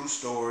 true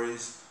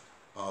stories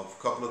of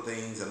a couple of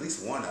things, at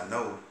least one I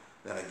know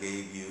that I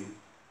gave you.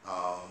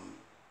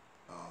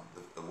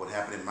 What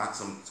happened in a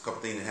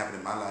couple things that happened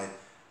in my life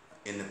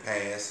in the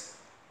past,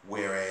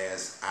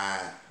 whereas I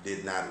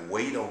did not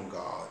wait on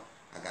God.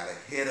 I got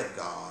ahead of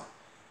God,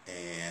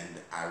 and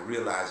I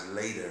realized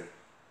later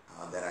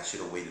that I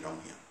should have waited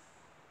on Him.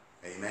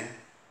 Amen.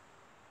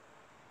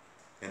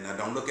 And now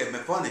don't look at me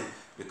funny,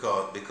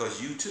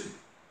 because you too,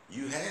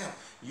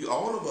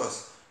 all of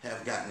us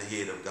have gotten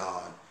ahead of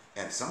God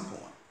at some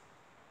point.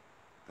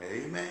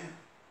 Amen.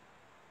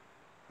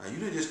 Now you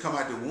didn't just come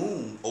out the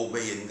womb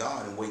obeying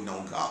God and waiting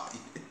on God.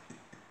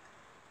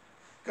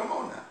 Come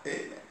on now.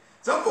 Amen.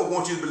 Some folk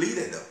want you to believe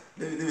that though.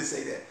 Let me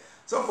say that.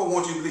 Some folk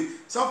want you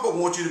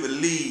to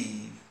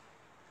believe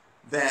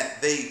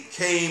that they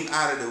came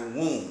out of the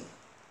womb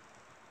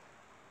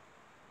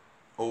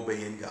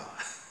obeying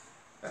God.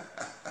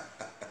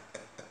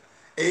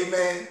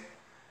 Amen.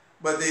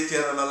 But they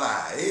telling a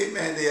lie.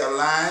 Amen. They are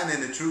lying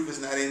and the truth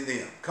is not in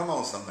them. Come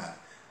on, somebody.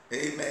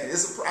 Amen.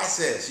 It's a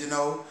process, you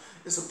know.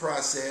 It's a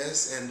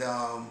process, and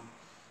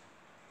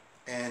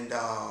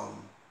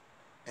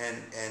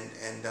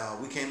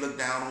we can't look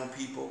down on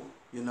people,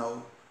 you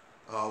know,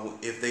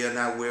 if they are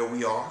not where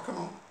we are. Come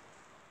on.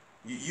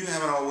 You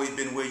haven't always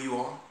been where you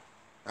are.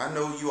 I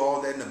know you all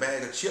that in a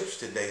bag of chips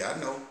today. I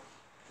know.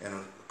 And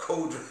a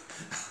cold drink,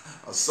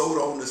 a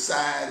soda on the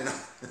side. And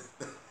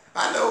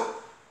I know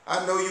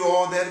you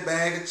all that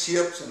bag of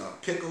chips and a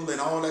pickle and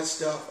all that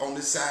stuff on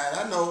the side.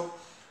 I know.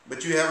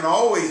 But you haven't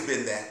always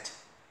been that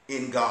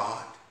in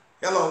God.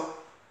 Hello.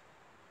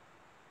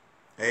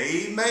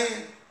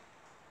 Amen.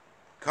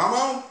 Come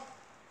on.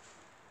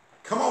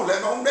 Come on.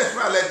 Let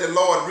the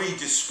Lord read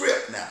your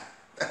script now.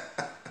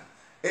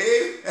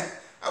 Amen.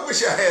 I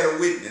wish I had a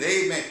witness.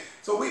 Amen.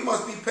 So we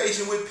must be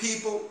patient with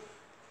people.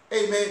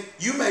 Amen.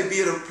 You may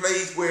be at a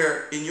place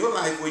where in your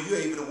life where you're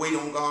able to wait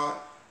on God.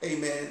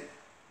 Amen.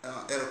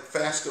 At a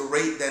faster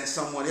rate than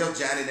someone else,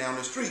 Johnny down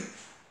the street.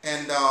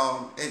 And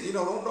you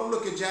know, don't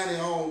look at Johnny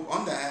all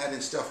under-eyed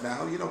and stuff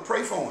now. You know,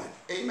 pray for him.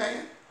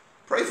 Amen.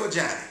 Pray for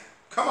Johnny.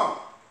 Come on.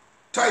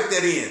 Type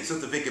that in,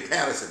 Sister Vicky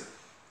Patterson.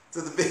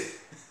 Sister Vicky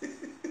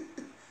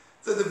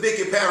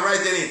Patterson,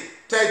 write that in.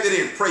 Type that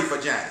in. Pray for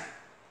Johnny.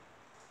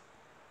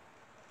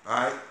 All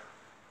right.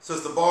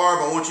 Sister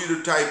Barb, I want you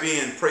to type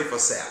in, pray for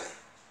Sally.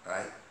 All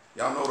right.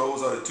 Y'all know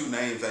those are the two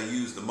names I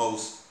use the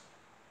most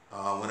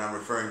when I'm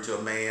referring to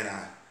a man.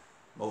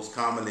 Most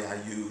commonly I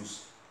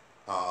use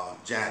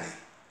Johnny.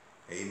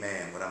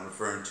 Amen. When I'm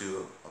referring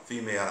to a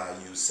female, I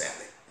use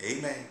Sally.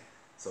 Amen.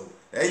 So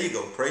there you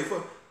go. Pray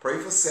for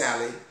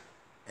Sally,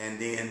 and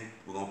then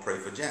we're gonna pray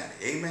for Johnny.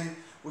 Amen.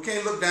 We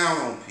can't look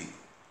down on people.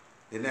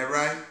 Isn't that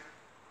right?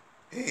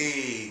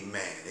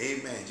 Amen.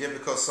 Amen. Just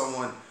because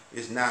someone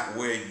is not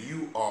where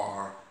you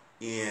are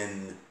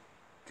in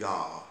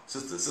God.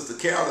 Sister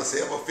Carol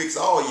said, I'm gonna fix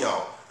all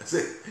y'all.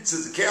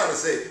 Sister Carol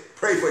said,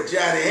 pray for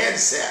Johnny and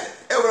Sally.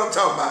 That's what I'm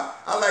talking about.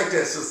 I like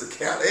that, Sister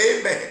Carol.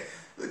 Amen.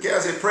 Sister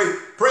Carol said,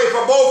 pray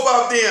for both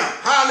of them.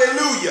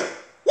 Hallelujah.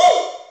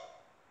 Woo!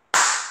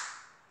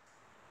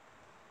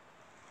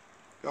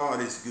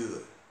 God is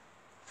good.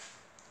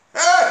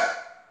 Hey!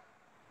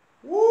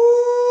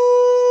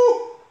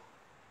 Woo!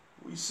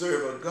 We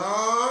serve a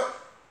God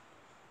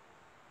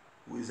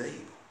who is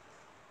able.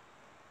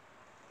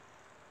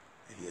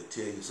 And he'll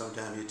tell you,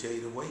 sometimes he'll tell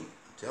you to wait.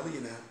 I'm telling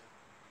you now.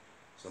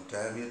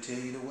 Sometimes he'll tell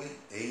you to wait.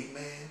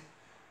 Amen.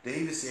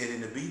 David said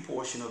in the B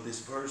portion of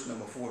this verse,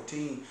 number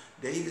 14,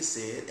 David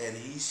said, and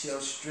he shall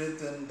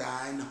strengthen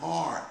thine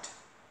heart.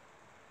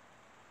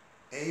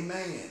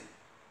 Amen.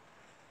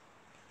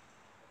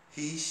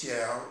 He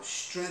shall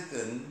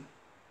strengthen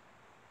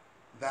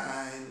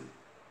thine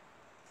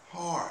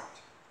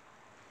heart.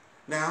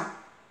 Now,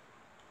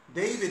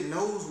 David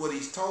knows what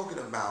he's talking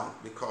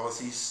about because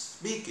he's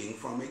speaking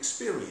from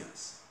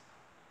experience.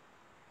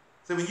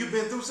 So when you've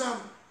been through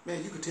something,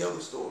 man, you can tell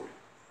the story.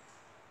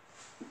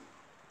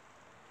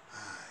 My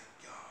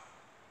God.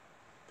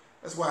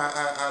 That's why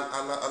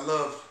I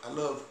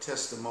love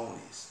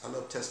testimonies. I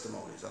love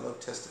testimonies. I love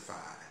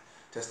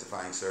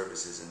testifying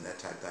services and that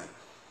type of thing.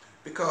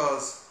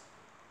 Because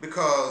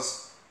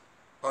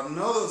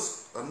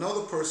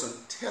another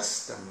person's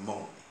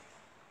testimony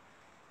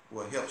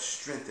will help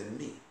strengthen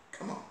me.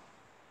 Come on.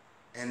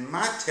 And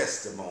my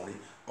testimony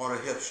ought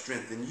to help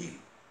strengthen you.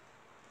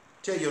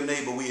 Tell your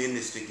neighbor we're in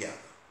this together.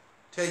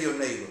 Tell your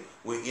neighbor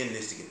we're in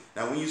this together.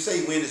 Now when you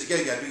say we're in this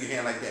together, you gotta do your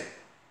hand like that.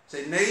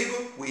 Say,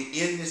 neighbor, we're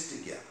in this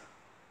together.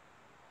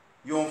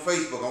 You're on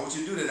Facebook. I want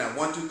you to do that now.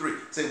 1, 2, 3.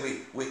 Say,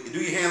 we do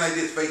your hand like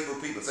this, Facebook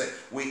people. Say,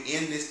 we're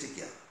in this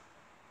together.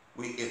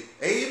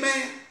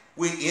 Amen.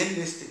 We're in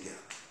this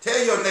together. Tell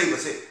your neighbor,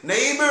 say,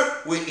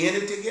 neighbor, we're in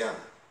it together.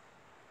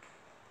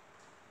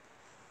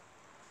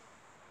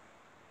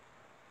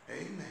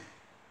 Amen.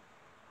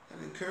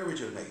 encourage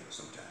your neighbor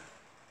sometime.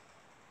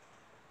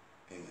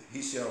 Amen.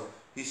 He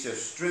shall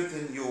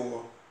strengthen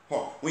your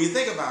heart. When you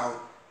think about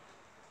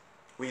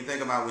when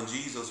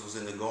Jesus was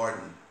in the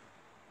garden,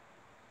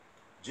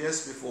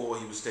 just before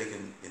he was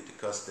taken into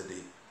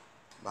custody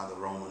by the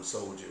Roman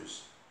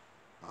soldiers,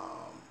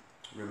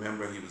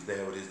 remember he was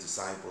there with his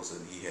disciples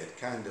and he had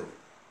kind of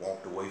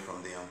walked away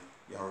from them.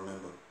 Y'all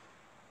remember?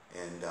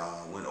 And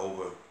went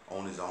over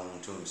on his own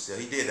to himself.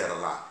 He did that a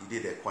lot. He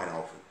did that quite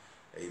often.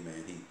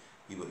 Amen.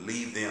 He would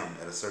leave them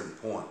at a certain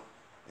point,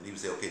 and he would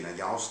say, "Okay, now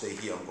y'all stay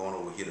here. I'm going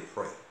over here to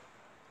pray.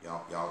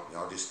 Y'all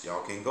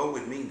can't go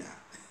with me now.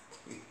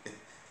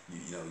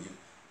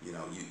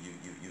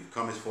 You've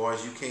come as far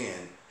as you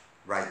can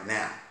right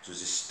now. So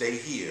just stay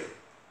here,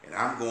 and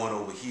I'm going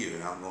over here,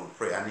 and I'm going to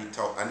pray. I need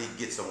to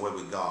get somewhere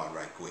with God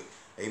right quick."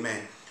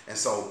 Amen. And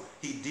so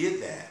he did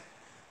that.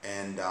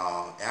 And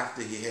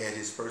after he had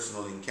his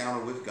personal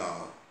encounter with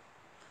God,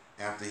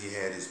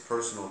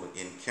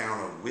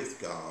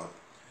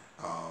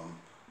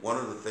 one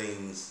of the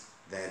things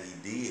that he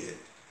did,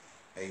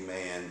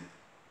 amen,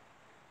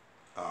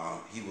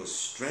 he was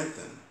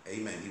strengthened,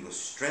 amen. He was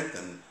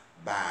strengthened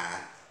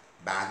by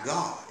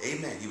God,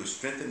 amen. He was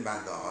strengthened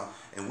by God.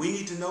 And we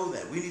need to know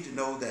that. We need to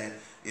know that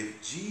if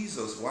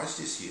Jesus, watch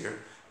this here,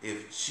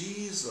 if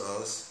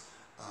Jesus,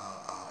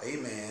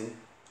 amen,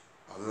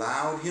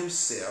 allowed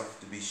himself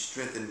to be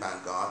strengthened by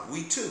God,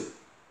 we too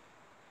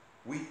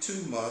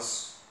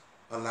must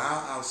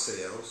allow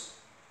ourselves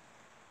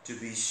to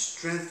be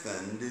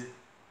strengthened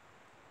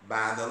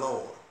by the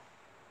Lord.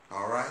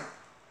 All right?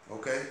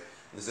 Okay?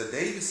 And so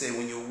David said,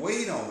 when you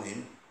wait on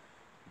him,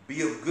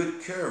 be of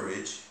good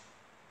courage,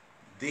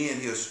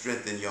 then he'll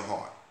strengthen your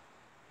heart.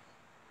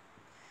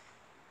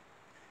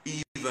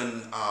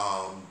 Even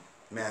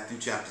Matthew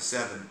chapter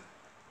 7,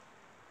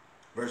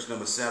 verse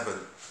number 7,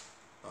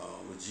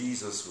 when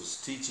Jesus was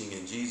teaching,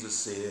 and Jesus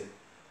said,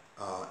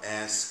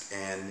 ask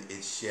and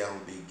it shall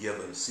be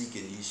given, seek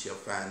and ye shall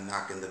find,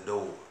 knocking the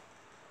door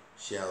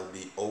shall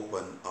be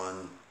open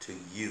unto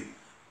you.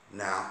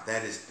 Now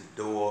that is the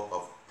door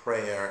of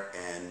prayer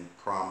and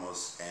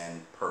promise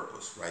and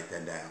purpose. Write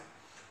that down.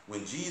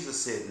 When Jesus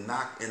said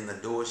knock and the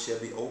door shall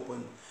be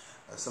open,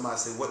 somebody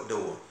say, what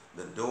door?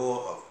 The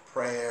door of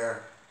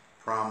prayer,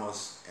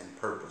 promise, and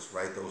purpose.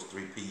 Write those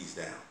 3 P's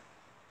down.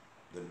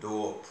 The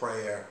door of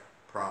prayer,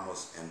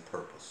 promise, and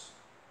purpose.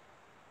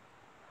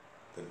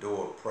 The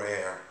door of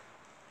prayer,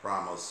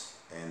 promise,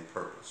 and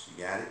purpose. You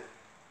got it?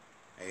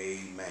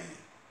 Amen.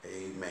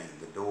 Amen.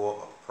 The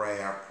door of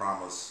prayer,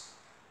 promise,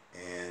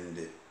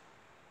 and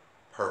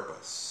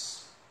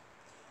purpose.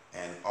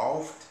 And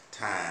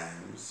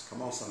oftentimes,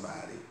 come on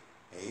somebody,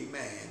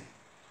 amen,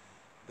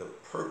 the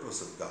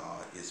purpose of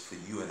God is for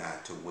you and I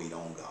to wait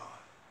on God.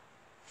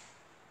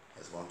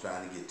 That's what I'm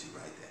trying to get to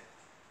right there.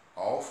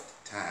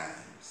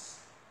 Oftentimes,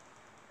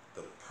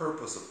 the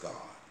purpose of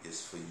God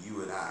is for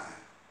you and I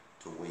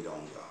to wait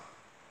on God.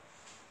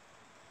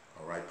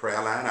 All right,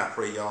 prayer line, I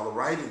pray y'all are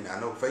writing. I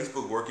know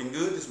Facebook working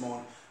good this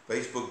morning.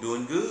 Facebook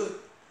doing good.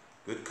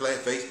 Good class.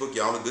 Facebook,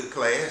 y'all a good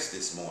class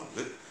this morning.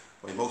 Good.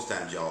 Well, most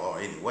times y'all are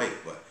anyway,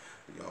 but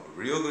y'all a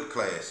real good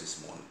class this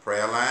morning.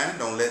 Prayer line,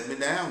 don't let me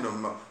down.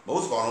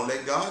 Most of all, don't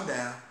let God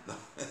down.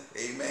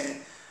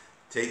 Amen.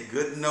 Take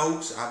good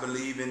notes. I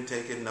believe in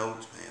taking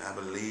notes, man.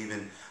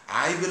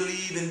 I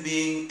believe in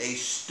being a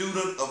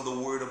student of the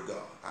Word of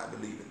God. I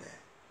believe in that.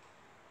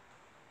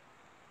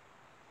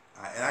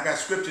 And I got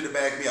scripture to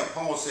back me up.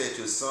 Paul said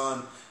to his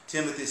son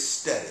Timothy,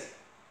 study.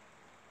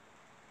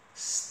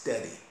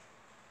 Study.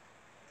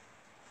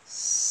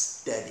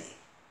 Study.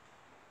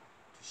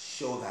 To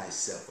show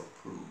thyself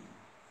approved.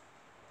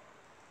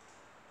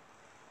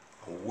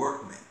 A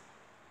workman.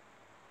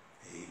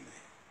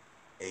 Amen.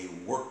 A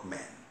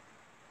workman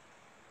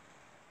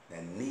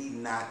that need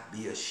not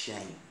be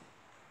ashamed.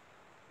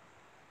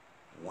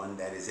 One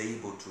that is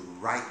able to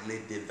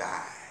rightly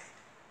divide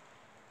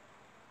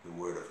the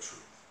word of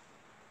truth.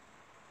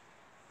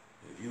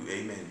 If you,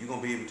 amen, if you're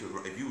going to be able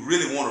to, if you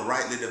really want to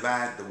rightly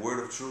divide the word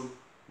of truth,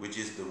 which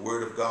is the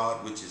word of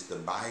God, which is the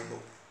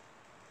Bible,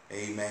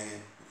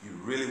 amen, if you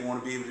really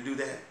want to be able to do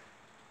that,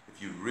 if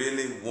you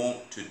really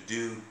want to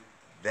do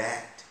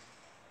that,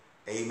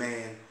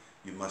 amen,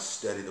 you must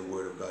study the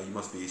word of God. You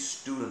must be a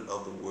student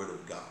of the word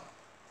of God.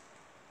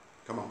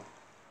 Come on.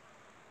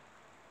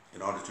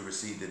 In order to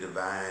receive the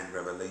divine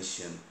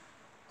revelation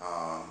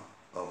of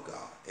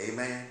God.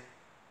 Amen.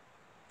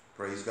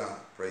 Praise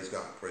God. Praise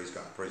God. Praise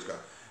God. Praise God.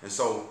 And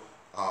so,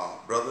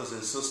 brothers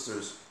and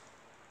sisters,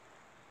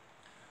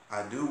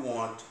 I do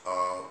want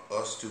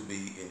us to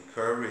be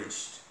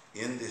encouraged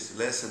in this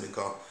lesson,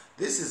 because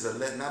this is a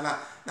lesson. Now,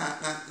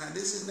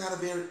 this is not a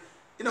very,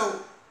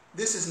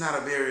 this is not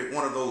a very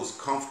one of those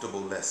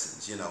comfortable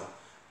lessons.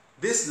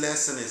 This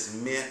lesson is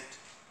meant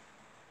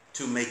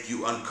to make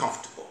you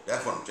uncomfortable.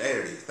 That's what I'm saying.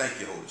 There it is. Thank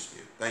you, Holy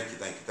Spirit. Thank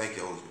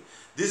you, Holy Spirit.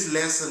 This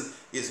lesson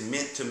is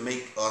meant to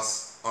make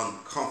us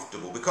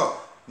uncomfortable, because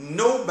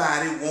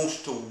nobody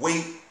wants to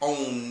wait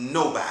on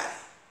nobody.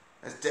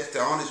 That's the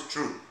honest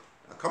truth.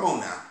 Now, come on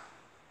now.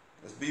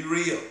 Let's be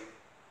real.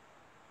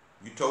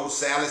 You told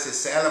Sally, said,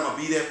 Sally, I'm going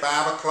to be there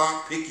 5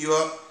 o'clock, pick you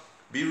up.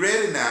 Be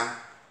ready now.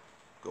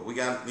 Because we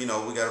got, we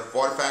got a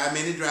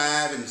 45-minute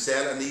drive, and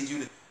Sally, I need you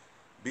to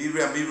be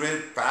ready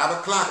 5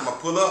 o'clock. I'm going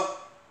to pull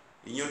up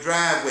in your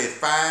driveway at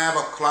 5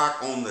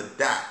 o'clock on the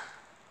dot.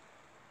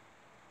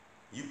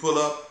 You pull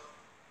up,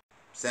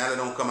 Sally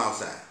don't come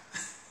outside.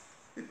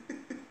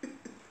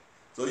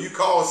 So you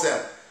call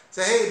Sally.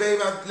 Say, hey,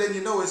 baby, I'm letting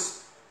you know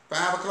it's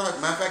 5 o'clock.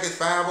 Matter of fact, it's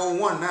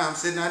 5:01 now. I'm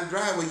sitting out the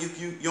driveway.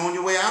 You on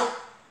your way out?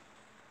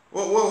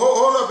 Well,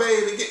 hold up,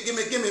 baby.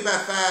 Give me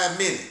about 5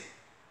 minutes.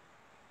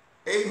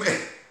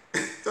 Amen.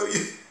 So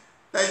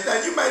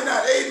now you might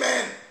not,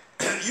 amen.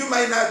 You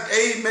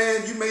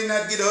may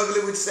not get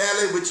ugly with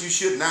Sally, which you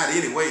should not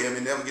anyway. I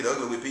mean, never get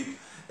ugly with people.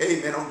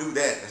 Amen. Don't do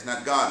that. That's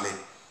not godly.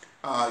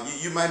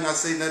 You might not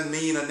say nothing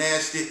mean or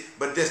nasty,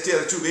 but just tell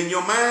the truth. In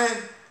your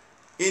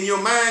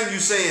mind, you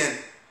saying,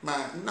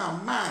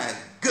 my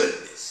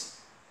goodness.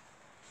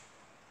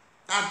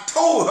 I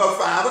told her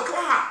 5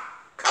 o'clock.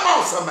 Come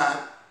on, somebody.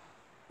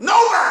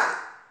 Nobody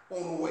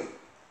on the way.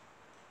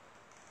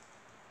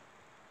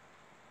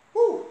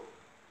 Woo.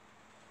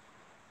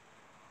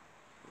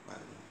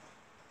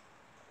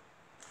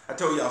 I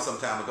told y'all some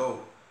time ago,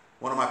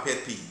 one of my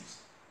pet peeves.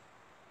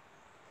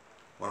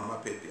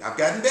 I've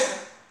gotten better.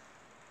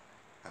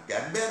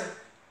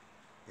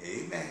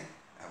 Amen.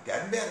 I've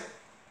gotten better.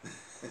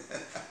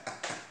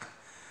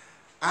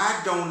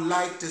 I don't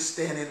like to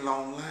stand in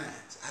long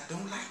lines. I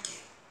don't like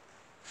it.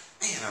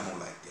 Man, I don't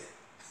like that.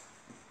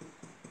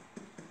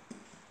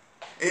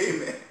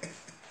 Amen.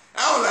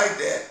 I don't like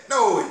that.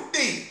 No,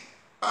 indeed.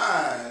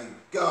 My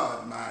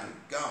God.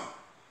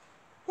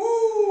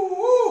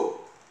 Woo.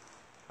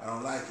 I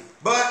don't like it.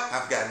 But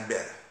I've gotten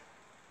better.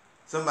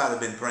 Somebody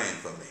been praying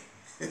for me.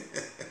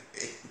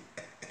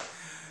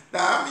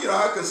 Now,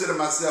 I consider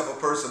myself a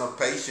person of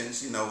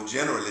patience.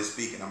 Generally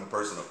speaking, I'm a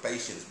person of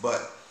patience.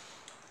 But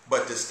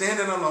to stand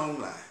in a long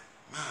line,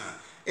 man,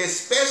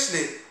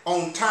 especially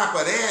on top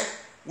of that,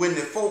 when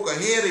the folk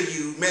ahead of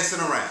you messing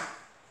around.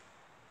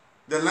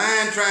 The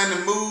line trying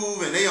to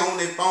move and they on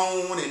their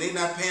phone and they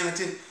not paying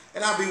attention.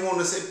 And I'll be wanting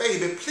to say,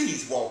 baby,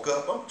 please walk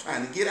up. I'm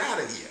trying to get out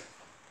of here.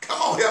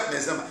 Come on, help me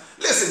somebody.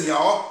 Listen,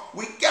 y'all,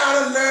 we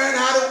got to learn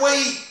how to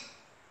wait.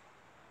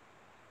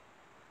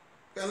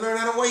 Got to learn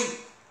how to wait.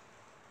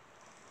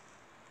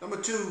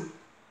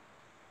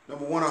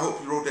 Number one, I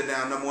hope you wrote that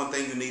down. Number one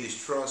thing you need is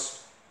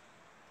trust.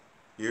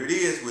 Here it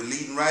is. We're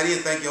leading right in.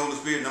 Thank you, Holy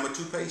Spirit. Number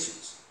two,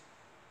 patience.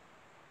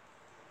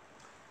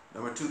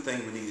 Number two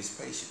thing we need is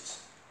patience.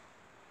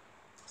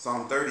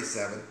 Psalm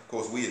 37, of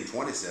course we in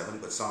 27,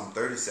 but Psalm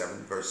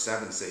 37 verse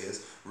 7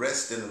 says,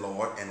 rest in the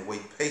Lord and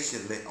wait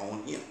patiently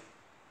on him.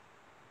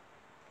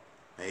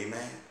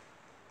 Amen.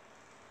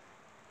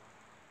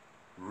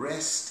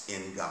 Rest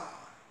in God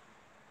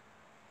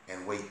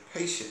and wait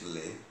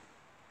patiently.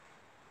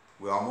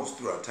 We're almost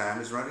through. Our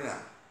time is running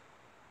out.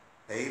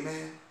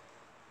 Amen.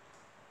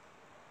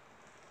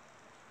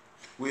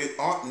 We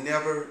ought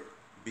never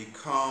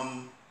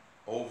become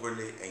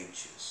overly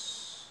anxious.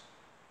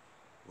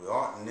 We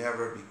ought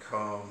never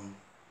become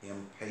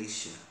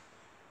impatient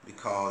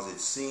because it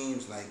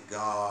seems like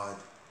God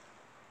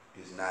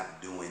is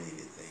not doing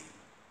anything.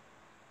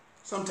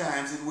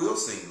 Sometimes it will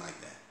seem like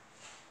that.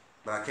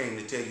 But I came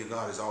to tell you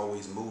God is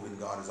always moving,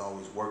 God is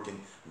always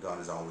working, God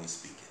is always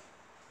speaking.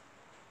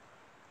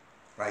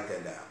 Write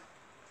that down.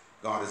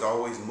 God is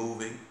always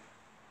moving,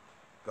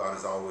 God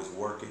is always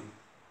working,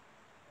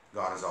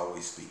 God is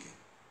always speaking.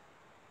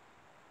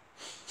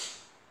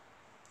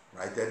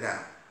 Write that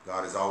down.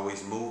 God is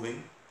always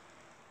moving,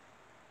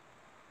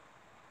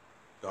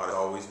 God is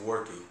always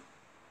working,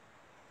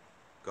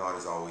 God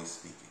is always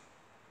speaking.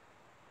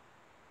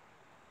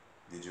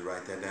 Did you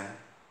write that down?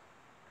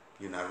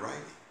 You're not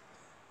writing.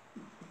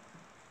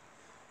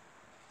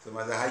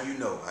 Somebody said, how you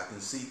know? I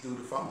can see through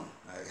the phone.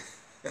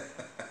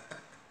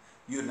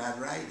 You're not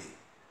writing.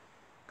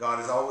 God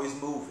is always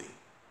moving.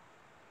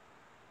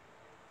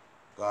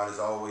 God is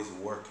always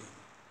working.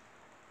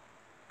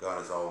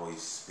 God is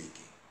always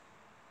speaking.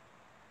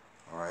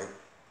 All right?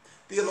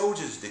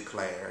 Theologians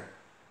declare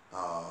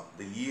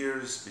the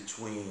years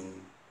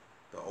between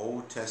the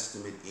Old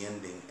Testament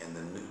ending and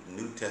the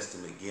New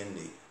Testament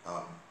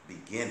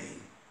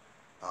beginning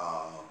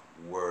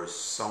were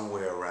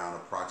somewhere around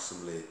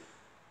approximately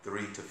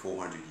 300 to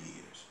 400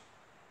 years.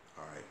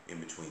 All right, in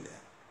between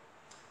that.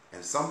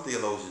 And some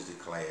theologians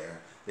declare,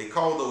 they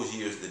call those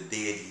years the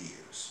dead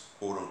years,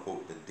 quote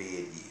unquote, the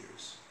dead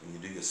years. When you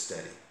do your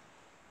study,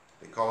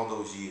 they call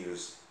those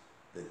years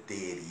the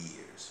dead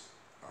years.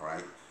 All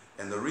right.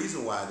 And the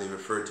reason why they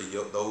refer to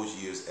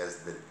those years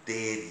as the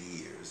dead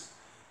years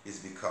is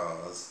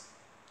because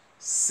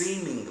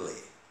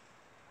seemingly,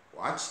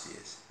 watch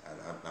this,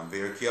 I'm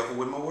very careful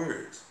with my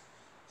words,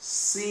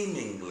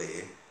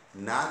 seemingly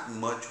not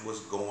much was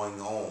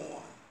going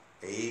on.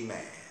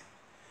 Amen.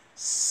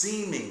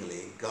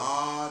 Seemingly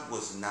God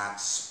was not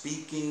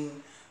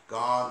speaking,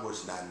 God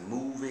was not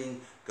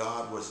moving,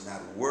 God was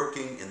not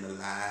working in the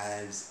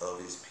lives of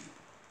his people.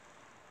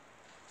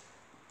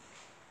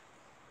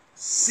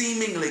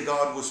 Seemingly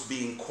God was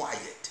being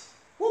quiet.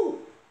 Woo!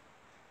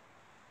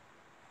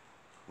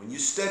 when you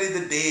study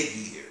the dead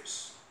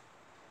years,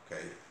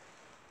 okay,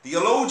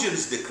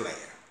 theologians declare,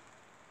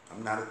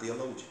 I'm not a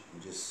theologian,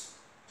 I'm just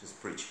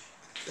preaching.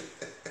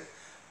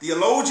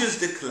 Theologians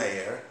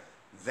declare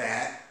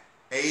that,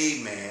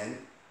 amen,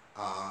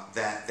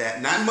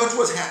 that not much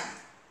was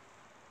happening.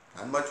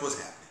 Not much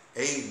was happening.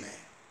 Amen.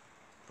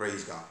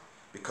 Praise God.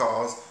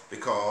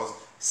 Because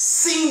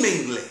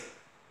seemingly,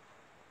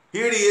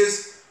 here it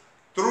is,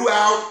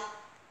 throughout,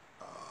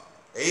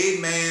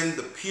 amen,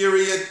 the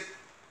period,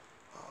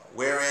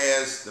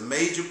 whereas the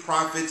major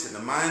prophets and the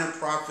minor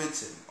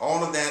prophets and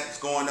all of that is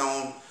going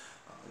on,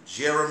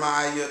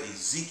 Jeremiah,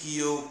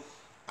 Ezekiel,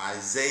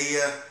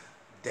 Isaiah,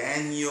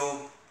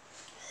 Daniel,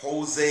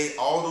 Hosea,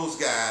 all those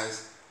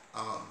guys,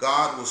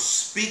 God was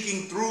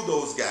speaking through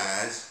those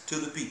guys to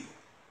the people.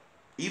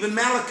 Even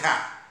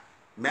Malachi.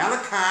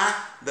 Malachi,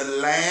 the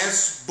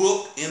last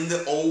book in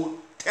the Old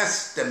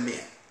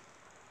Testament.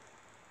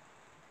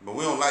 But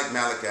we don't like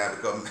Malachi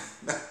because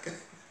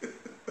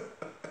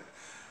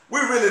we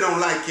really don't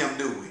like him,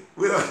 do we?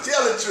 We don't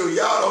tell the truth.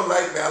 Y'all don't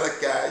like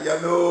Malachi.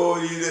 Y'all know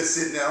you just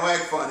sitting there and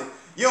act funny.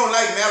 You don't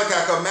like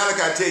Malachi because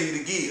Malachi tell you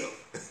to give.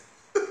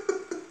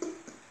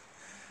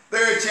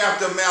 3rd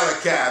chapter of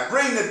Malachi.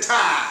 Bring the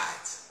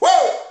tithes.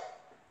 Whoa!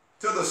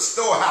 To the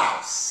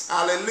storehouse.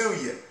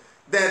 Hallelujah.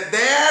 That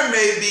there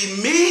may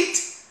be meat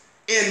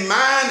in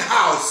mine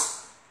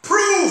house.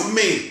 Prove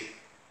me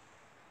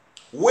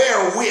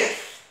wherewith.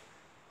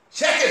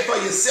 Check it for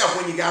yourself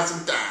when you got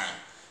some time.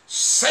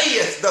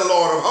 Saith the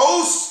Lord of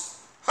hosts.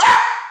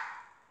 Ha!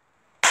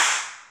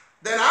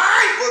 Then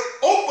I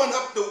will open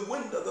up the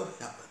windows of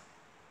heaven.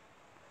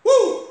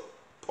 Woo!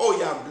 Pour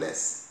your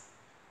blessing.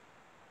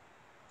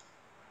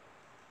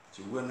 But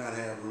you will not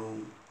have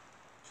room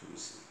to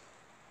receive.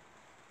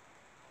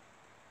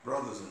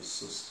 Brothers and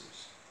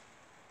sisters.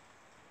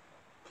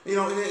 You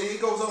know,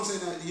 it goes on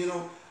saying that, you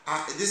know,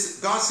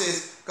 God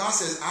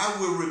says, I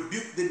will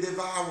rebuke the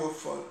devourer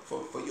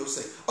for your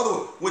sake.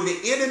 Otherwise, when the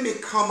enemy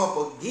come up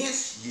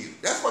against you,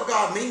 that's what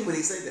God means when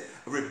he said that,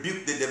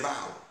 rebuke the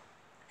devourer.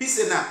 He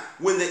said, now,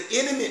 when the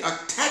enemy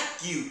attack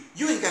you,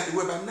 you ain't got to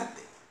worry about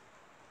nothing.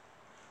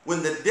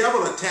 When the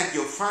devil attack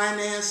your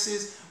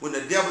finances, when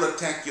the devil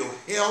attack your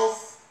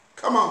health,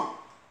 come on,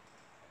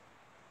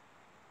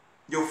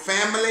 your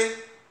family,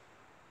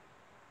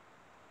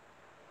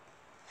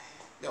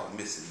 y'all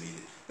missing me.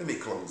 Let me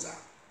close out.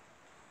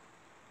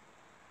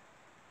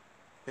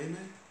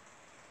 Amen.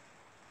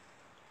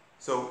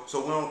 So we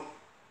don't,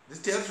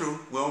 just tell the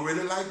truth, we don't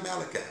really like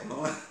Malachi. We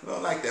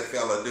don't like that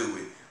fella, do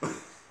we?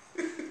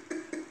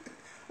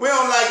 We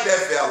don't like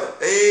that fella.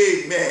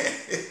 Amen.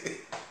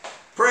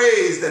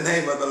 Praise the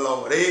name of the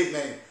Lord.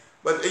 Amen.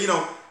 But, you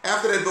know,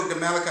 after that book of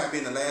Malachi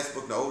being the last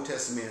book in the Old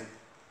Testament,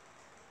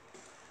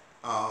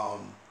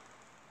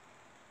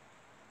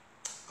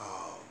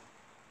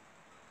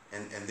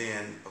 and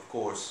then, of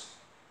course,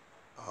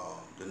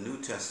 the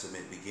New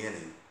Testament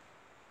beginning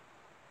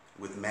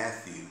with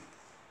Matthew,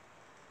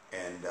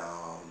 and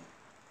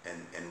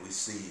we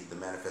see the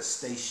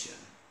manifestation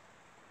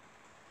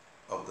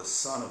of the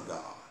Son of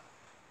God,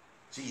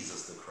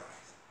 Jesus the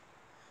Christ.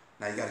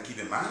 Now you got to keep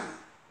in mind.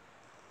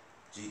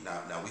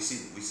 Now we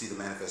see the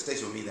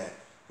manifestation would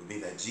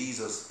mean that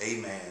Jesus,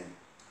 amen,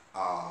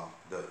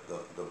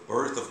 the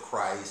birth of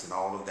Christ and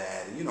all of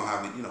that, and you know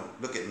how we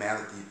look at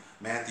Matthew.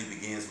 Matthew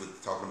begins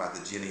with talking about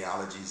the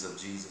genealogies of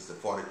Jesus, the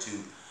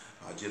 42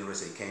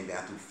 generations. It came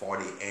down through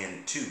 40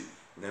 and 2.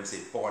 Whenever say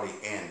 40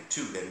 and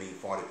 2, that means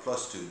 40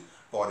 plus 2,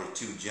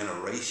 42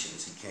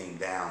 generations he came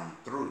down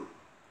through.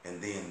 And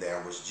then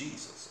there was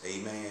Jesus.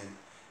 Amen.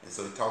 And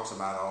so he talks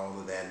about all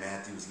of that.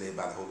 Matthew was led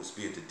by the Holy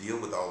Spirit to deal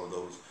with all of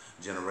those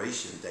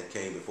generations that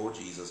came before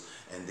Jesus.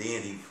 And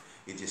then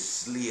it just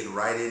slid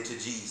right into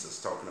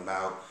Jesus, talking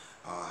about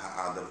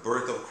the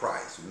birth of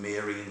Christ,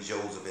 Mary and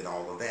Joseph and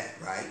all of that,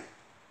 right?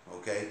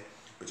 Okay?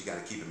 But you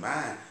got to keep in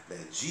mind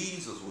that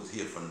Jesus was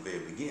here from the very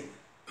beginning.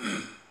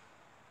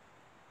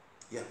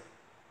 Yeah.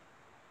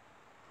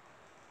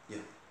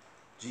 Yeah.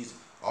 Jesus.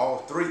 All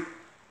three,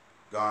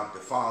 God the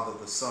Father,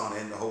 the Son,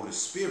 and the Holy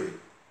Spirit,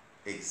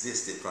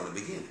 existed from the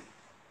beginning.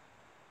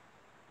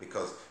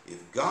 Because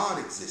if God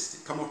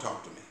existed, come on,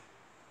 talk to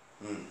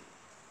me.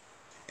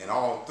 And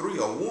all three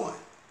are one.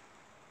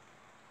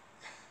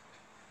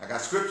 I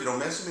got scripture, don't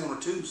mess with me on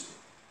a Tuesday.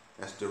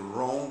 That's the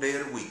wrong day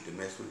of the week to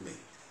mess with me.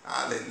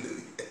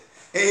 Hallelujah.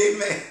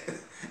 Amen.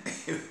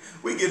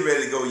 We're getting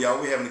ready to go, y'all.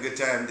 We're having a good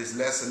time in this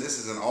lesson. This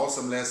is an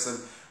awesome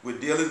lesson. We're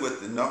dealing with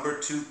the number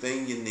 2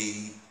 thing you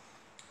need.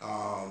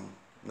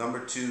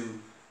 Number 2,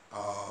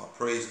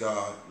 praise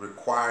God,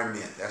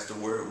 requirement. That's the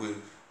word. We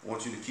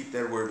want you to keep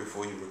that word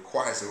before you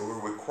require. So a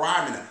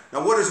requirement.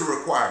 Now, what is a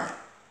requirement?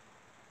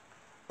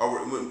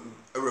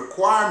 A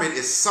requirement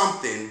is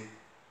something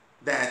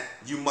that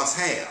you must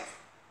have.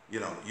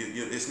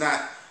 It's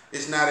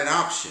not an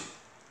option,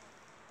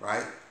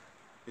 right?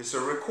 It's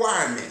a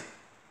requirement.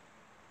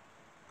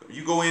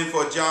 You go in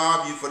for a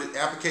job, for the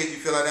application, you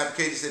fill out the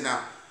application, you say,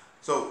 now,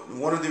 so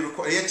one of the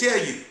requirements, they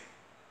tell you,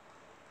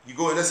 you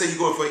go, let's say you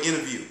go for an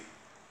interview,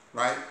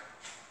 right?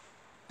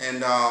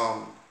 And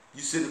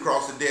You sitting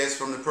across the desk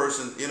from the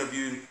person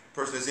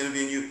that's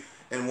interviewing you,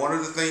 and one of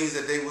the things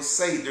that they will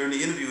say during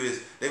the interview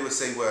is they would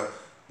say, well,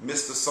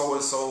 Mr.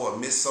 So-and-so or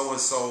Miss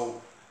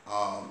So-and-so,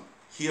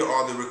 here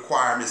are the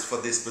requirements for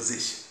this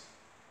position,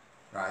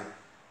 right?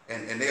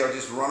 And they'll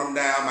just run them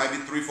down, might be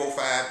 3, 4,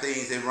 5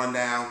 things they run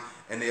down,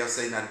 and they'll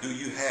say, now, do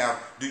you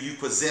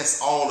possess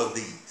all of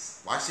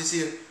these? Watch this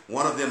here.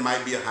 One of them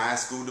might be a high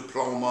school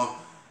diploma,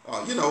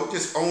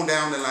 just on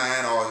down the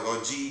line, or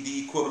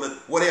GED equivalent,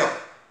 whatever.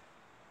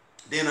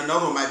 Then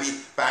another one might be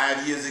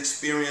 5 years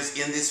experience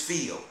in this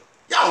field.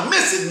 Y'all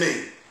missing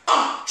me.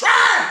 I'm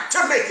trying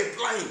to make it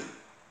plain.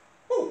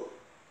 Woo.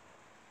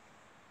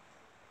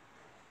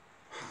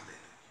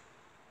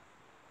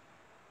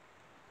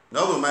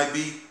 Another one might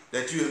be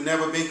that you have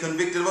never been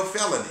convicted of a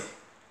felony.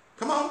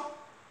 Come on.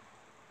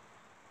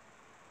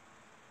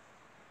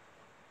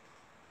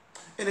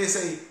 And then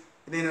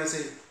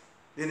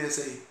they'll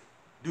say,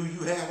 do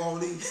you have all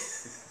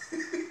these?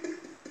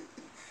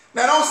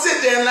 Now don't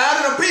sit there and lie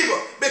to them people,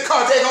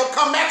 because they're going to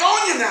come back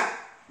on you now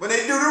when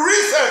they do the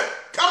research.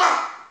 Come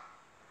on.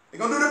 They're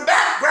going to do the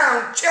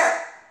background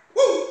check.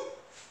 Woo.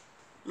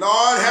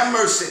 Lord have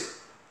mercy.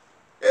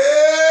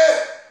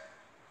 Yeah.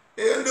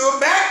 They're going to do a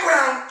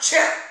background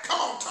check. Come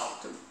on,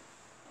 talk to me.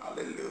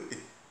 Hallelujah.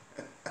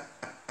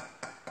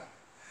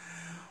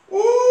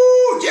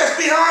 Ooh, just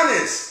be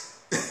honest.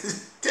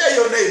 Tell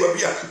your neighbor,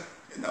 be honest.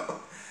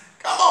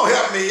 Come on,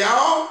 help me,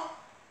 y'all.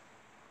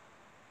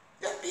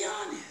 Just be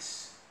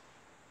honest.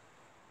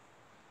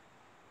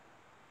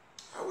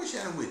 I wish I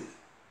had a witness.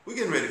 We're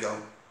getting ready to go.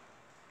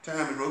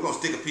 Time is, we're going to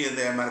stick a pin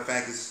there. Matter of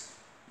fact, it's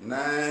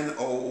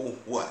 9:00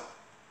 what?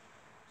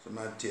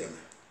 Somebody tell me.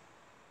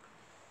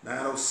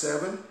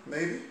 9:07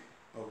 maybe?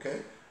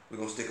 Okay. We're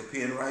going to stick a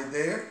pin right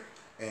there.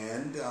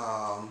 And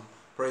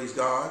praise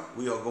God.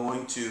 We're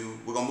going to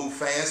move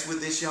fast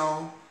with this,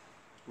 y'all.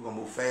 We're going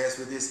to move fast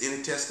with this.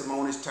 Any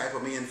testimonies, type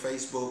them in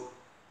Facebook.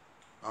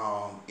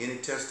 Any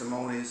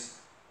testimonies,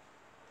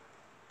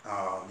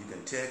 you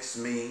can text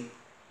me,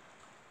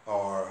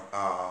 or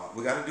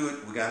we got to do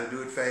it. We got to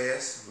do it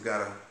fast. We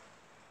got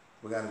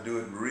to do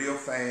it real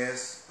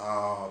fast.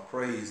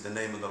 Praise the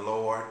name of the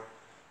Lord.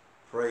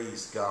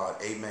 Praise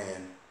God.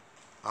 Amen.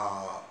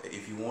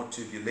 If you want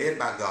to, if you're led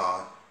by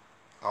God,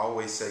 I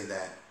always say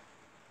that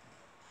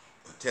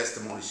a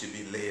testimony should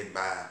be led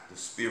by the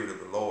Spirit of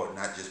the Lord,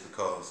 not just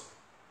because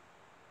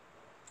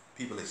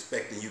people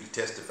expecting you to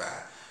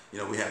testify.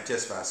 We have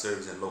testify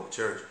service in local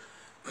church,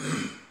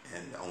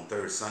 and on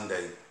third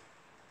Sunday,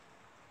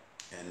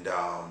 and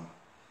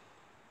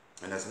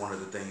that's one of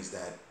the things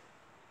that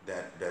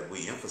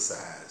we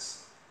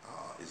emphasize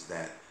is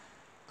that,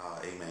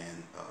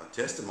 amen,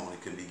 testimony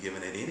can be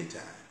given at any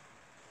time,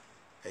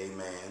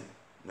 amen,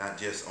 not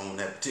just on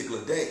that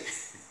particular day,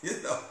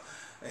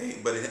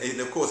 but it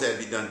of course had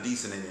to be done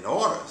decent and in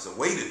order. It's a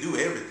way to do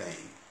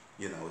everything,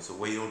 it's a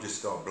way you don't just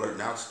start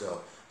blurting out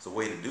stuff. It's a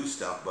way to do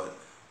stuff, but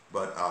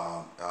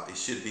it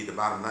should be, the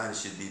bottom line, it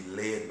should be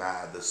led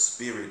by the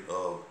Spirit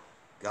of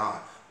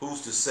God.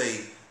 Who's to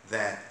say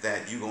that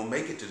you're going to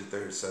make it to the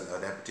third Sunday, or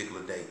that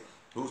particular day?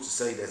 Who's to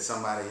say that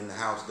somebody in the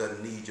house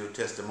doesn't need your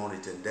testimony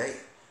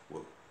today?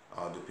 Well,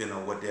 depending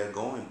on what they're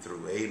going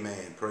through.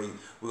 Amen. Praise.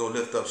 We're going to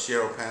lift up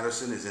Cheryl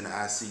Patterson, is in the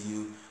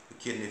ICU, the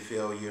kidney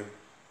failure.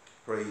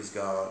 Praise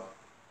God.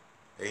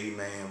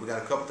 Amen. We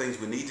got a couple things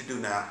we need to do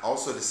now.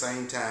 Also at the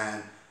same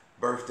time,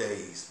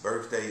 birthdays,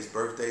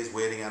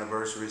 wedding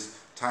anniversaries,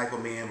 type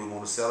them in. We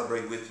want to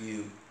celebrate with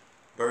you.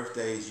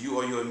 Birthdays, you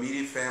or your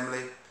immediate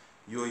family.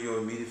 You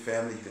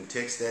can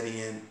text that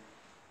in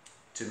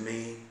to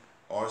me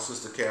or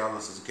Sister Carolyn.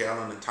 Sister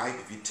Carolyn, to type.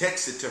 If you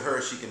text it to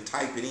her, she can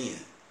type it in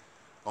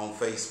on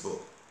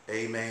Facebook.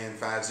 Amen.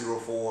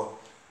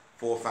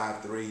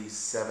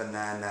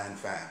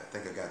 504-453-7995. I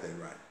think I got that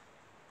right.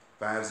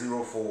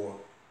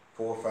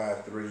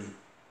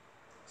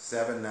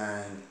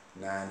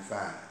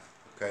 504-453-7995.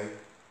 Okay?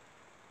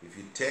 If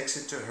you text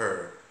it to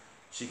her,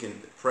 she can,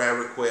 prayer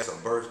requests or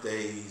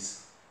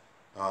birthdays.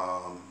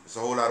 There's a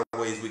whole lot of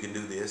ways we can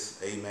do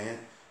this. Amen.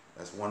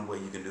 That's one way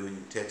you can do it. You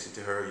can text it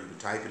to her. You can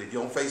type it. If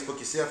you're on Facebook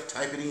yourself,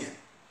 type it in.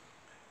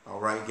 All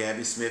right.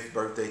 Gabby Smith,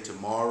 birthday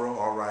tomorrow.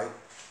 All right.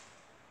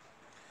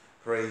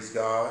 Praise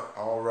God.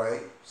 All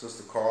right.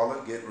 Sister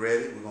Carla, get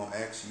ready. We're going to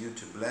ask you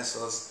to bless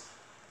us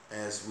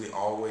as we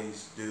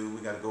always do.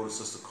 We got to go to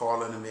Sister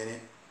Carla in a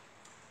minute.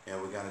 And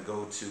we got to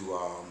go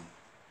to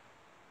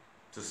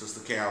Sister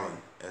Carolyn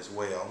as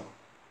well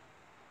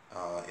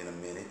in a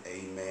minute.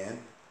 Amen.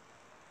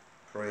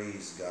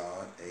 Praise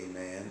God.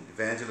 Amen.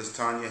 Evangelist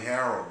Tanya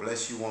Harrell,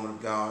 bless you, woman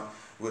of God.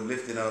 We're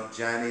lifting up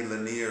Johnny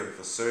Lanier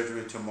for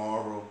surgery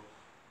tomorrow.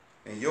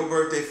 And your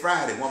birthday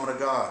Friday, woman of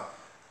God.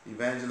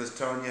 Evangelist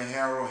Tanya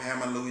Harrell,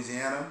 Hammond,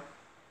 Louisiana.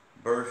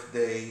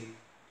 Birthday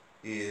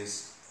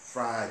is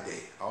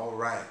Friday. All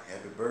right.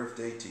 Happy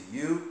birthday to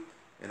you.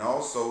 And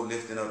also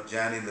lifting up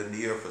Johnny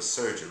Lanier for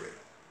surgery.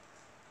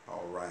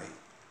 All right.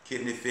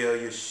 Kidney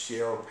failure,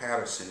 Cheryl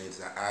Patterson is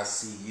the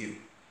ICU.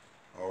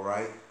 All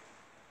right.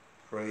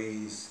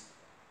 Praise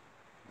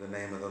the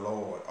name of the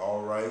Lord.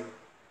 All right.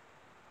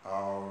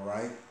 All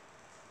right.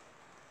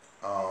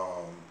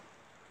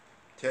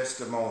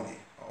 Testimony.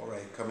 All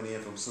right, coming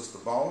in from Sister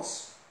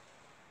Boss.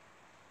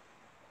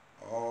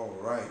 All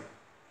right.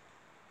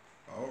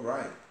 All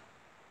right.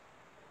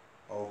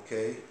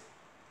 Okay.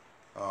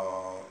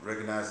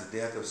 Recognize the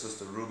death of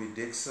Sister Ruby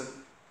Dixon.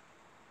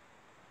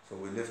 So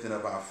we're lifting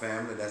up our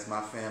family. That's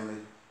my family.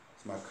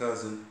 It's my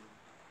cousin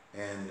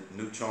and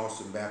New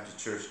Charleston Baptist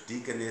Church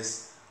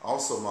deaconess.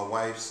 Also my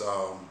wife's,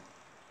 while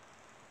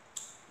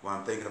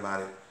I'm thinking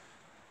about it,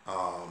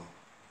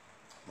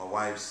 my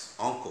wife's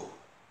uncle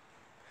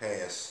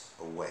passed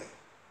away.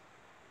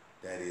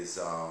 That is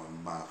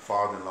my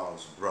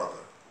father-in-law's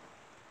brother.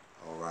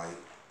 All right.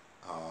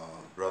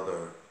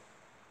 Brother,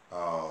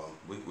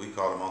 we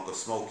call him Uncle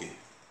Smokey.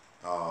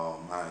 Oh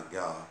my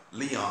God.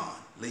 Leon.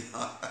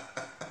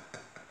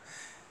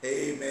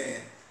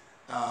 Amen.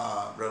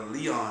 Brother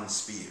Leon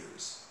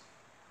Spears.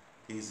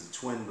 He's a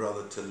twin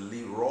brother to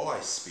Leroy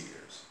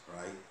Spears,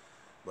 right?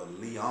 But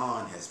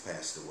Leon has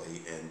passed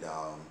away, and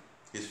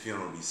his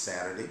funeral will be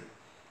Saturday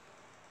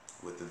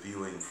with the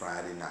viewing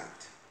Friday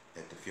night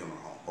at the funeral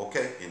home.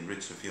 Okay, in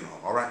Richmond Funeral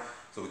Home. All right,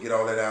 so we get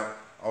all that out.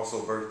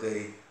 Also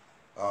birthday,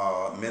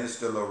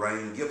 Minister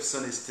Lorraine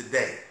Gibson is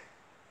today.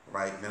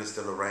 Right,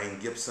 Minister Lorraine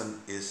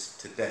Gibson is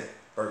today.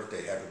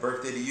 Birthday. Happy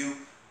birthday to you,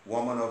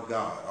 woman of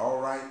God. All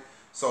right,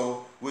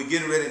 so we're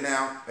getting ready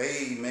now.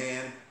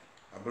 Amen.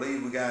 I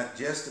believe we got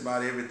just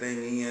about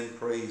everything in.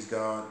 Praise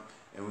God.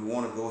 And we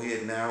want to go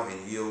ahead now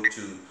and yield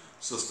to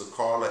Sister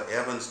Carla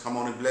Evans. Come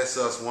on and bless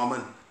us,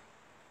 woman.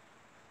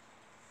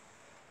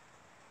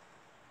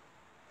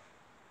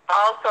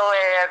 Also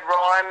add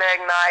Roy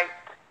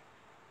McKnight's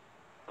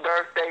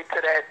birthday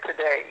to that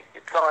today.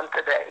 It's on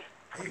today.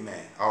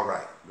 Amen. All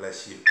right.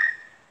 Bless you.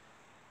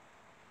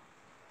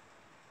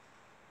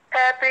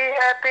 Happy,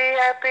 happy,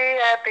 happy,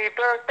 happy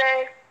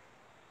birthday.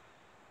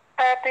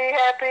 Happy,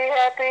 happy,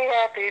 happy,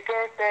 happy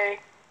birthday.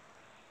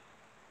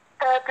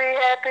 Happy,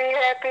 happy,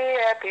 happy,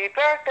 happy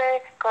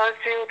birthday,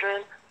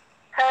 children.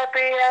 Happy,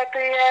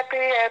 happy,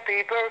 happy,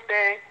 happy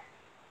birthday.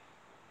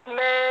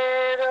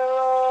 May the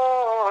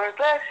Lord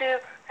bless you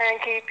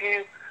and keep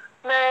you.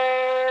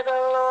 May the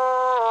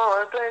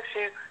Lord bless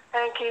you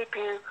and keep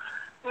you.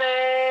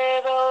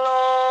 May the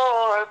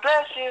Lord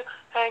bless you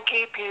and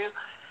keep you.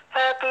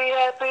 Happy,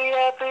 happy,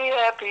 happy,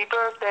 happy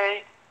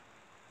birthday.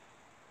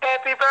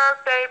 Happy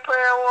birthday,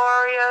 prayer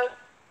warriors.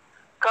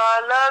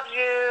 God loves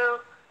you.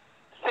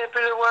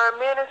 Simply the Word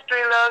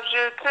Ministry loves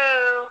you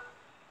too.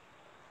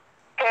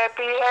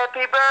 Happy,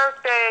 happy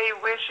birthday.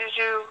 Wishes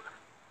you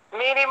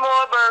many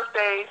more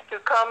birthdays to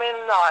come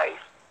in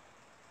life.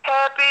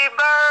 Happy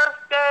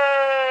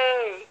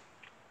birthday.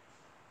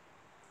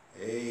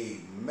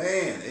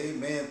 Amen.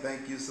 Amen.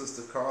 Thank you,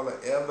 Sister Carla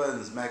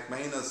Evans,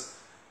 McManus,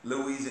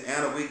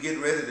 Louisiana. We're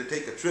getting ready to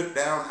take a trip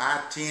down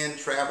I-10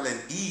 traveling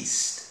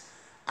east.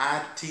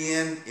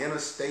 I-10,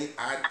 Interstate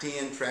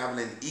I-10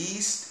 traveling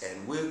east,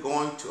 and we're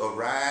going to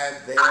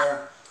arrive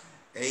there,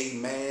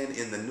 amen,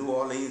 in the New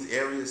Orleans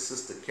area.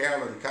 Sister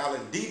Carolyn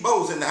Collins,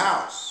 Debo's in the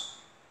house.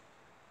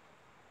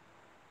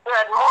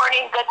 Good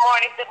morning,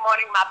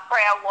 my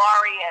prayer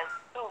warriors.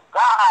 To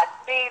God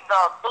be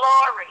the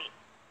glory.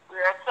 We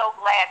are so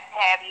glad to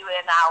have you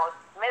in our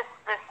midst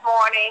this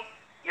morning.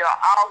 You're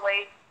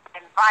always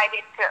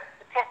invited to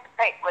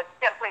participate with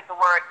Simply the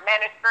Word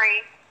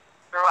Ministry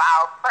through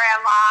our prayer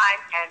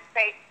line and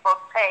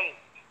Facebook page.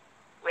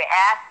 We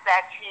ask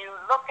that you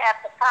look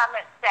at the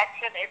comment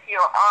section. If you're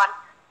on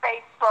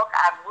Facebook,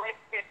 I've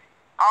listed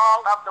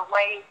all of the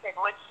ways in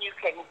which you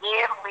can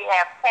give. We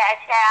have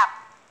Cash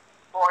App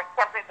for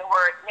Simply the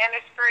Word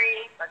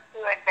Ministry,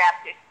 Methuen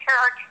Baptist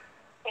Church,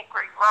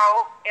 Hickory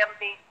Grove,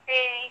 MBC,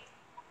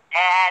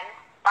 and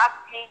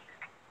Bucky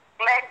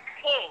Glen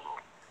King.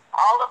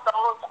 All of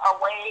those are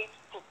ways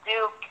to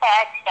do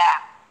Cash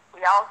App.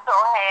 We also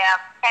have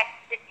text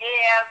to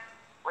give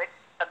with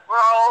the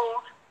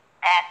Grove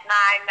at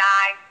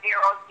 99000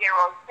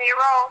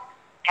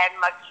 and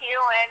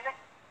McEwen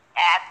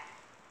at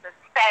the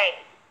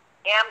same,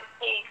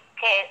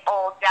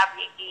 MCKOWEN.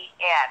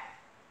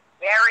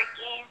 Very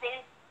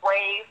easy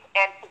ways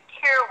and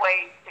secure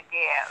ways to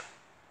give.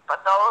 For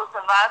those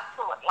of us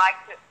who would like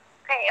to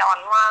pay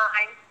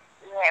online,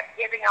 we have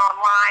giving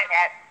online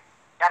at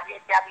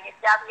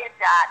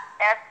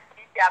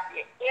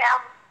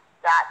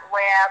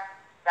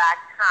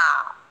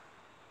www.scwm.web.com.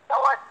 So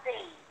let's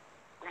see.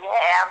 We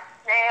have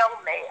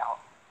snail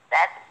mail.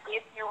 That's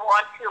if you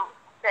want to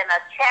send a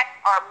check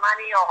or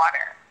money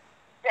order.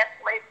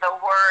 Simply the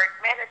Word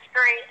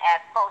Ministry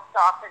at Post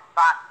Office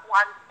Box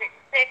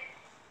 166,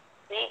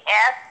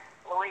 DS,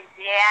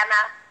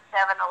 Louisiana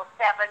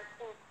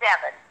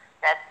 70727.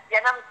 That's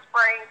Denham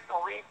Springs,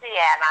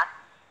 Louisiana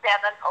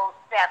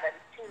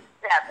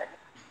 70727.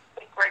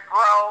 Hickory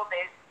Grove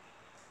is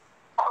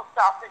Post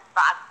Office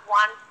Box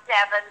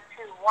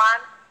 1721,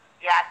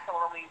 Jackson,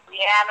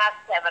 Louisiana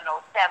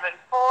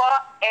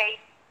 70748,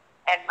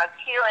 and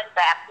McEwen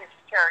Baptist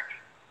Church,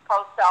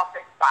 Post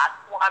Office Box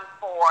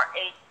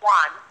 1481,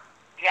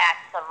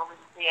 Jackson,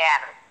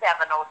 Louisiana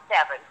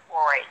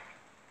 70748.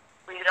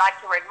 we'd like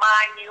to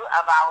remind you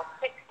of our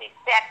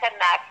 60-second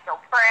National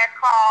Prayer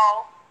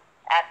Call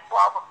at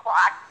 12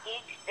 o'clock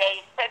each day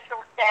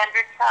Central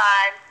Standard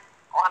Time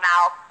on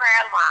our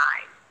prayer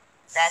line.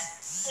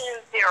 That's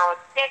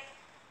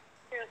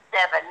 206-279-9125,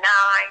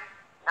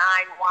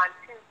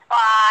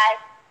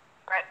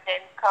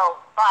 President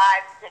code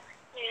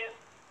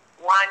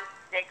 562-160#.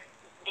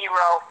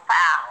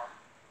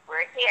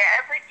 We're here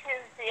every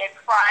Tuesday and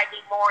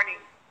Friday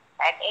morning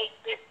at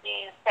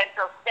 8:15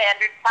 Central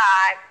Standard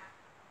Time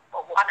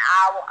for 1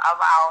 hour of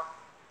our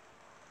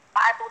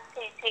Bible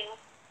teaching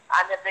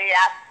under the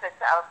auspices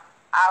of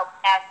our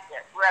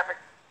pastor,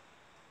 Reverend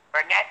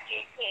Burnett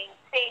G. King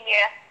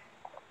Sr.,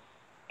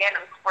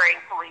 Denham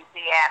Springs,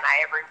 Louisiana,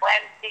 every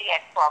Wednesday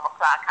at 12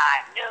 o'clock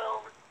high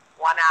noon,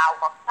 1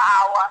 hour of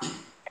power,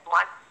 and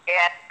once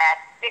again at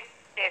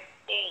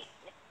 6:15.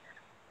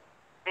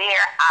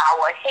 Via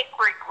our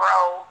Hickory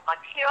Grove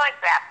McEwen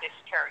Baptist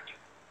Church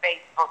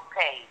Facebook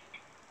page.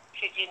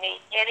 Should you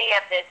need any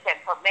of this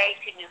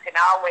information, you can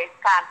always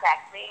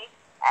contact me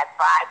at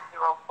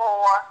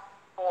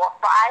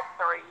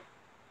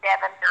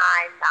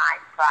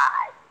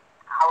 504-453-7995.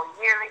 Our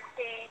yearly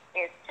fee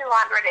is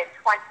 $220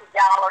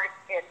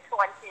 in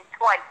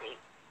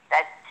 2020.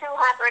 That's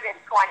 $220.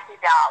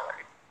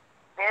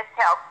 This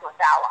helps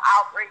with our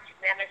outreach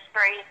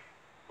ministry.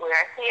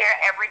 We're here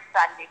every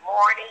Sunday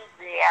morning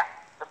via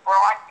the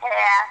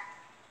broadcast,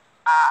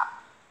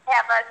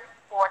 Heaven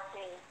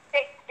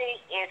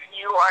 1460 if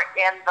you are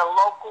in the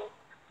local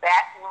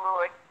Baton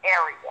Rouge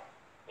area.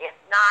 If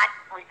not,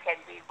 we can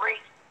be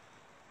reached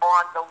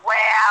on the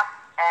web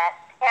at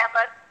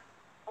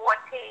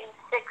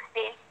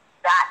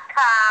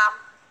heaven1460.com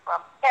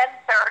from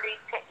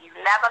 10:30 to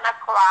 11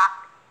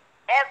 o'clock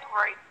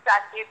every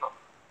Sunday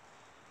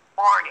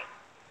morning.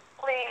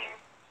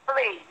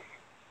 Please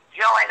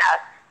join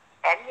us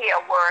and hear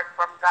a word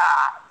from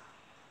God.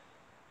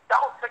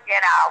 Don't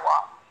forget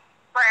our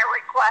prayer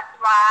request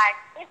line.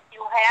 If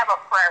you have a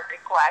prayer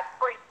request,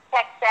 please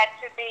text that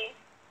to me.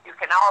 You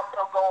can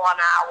also go on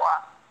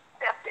our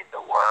Simply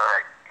the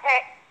Word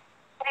text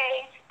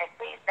page and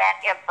leave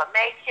that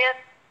information.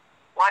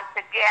 Once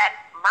again,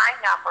 my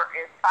number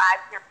is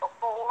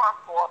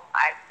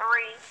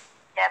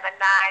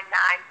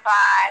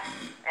 504-453-7995,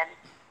 and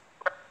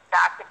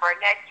Dr.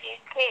 Burnett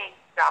G. King's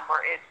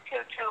number is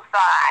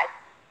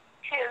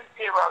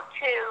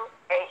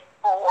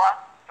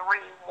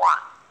 225-202-8431.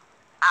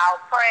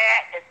 Our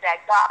prayer is that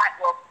God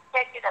will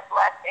continue to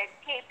bless and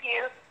keep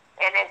you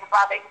in His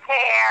loving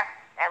care,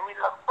 and we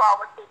look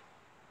forward to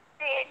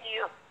seeing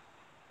you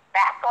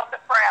back on the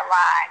prayer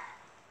line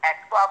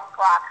at 12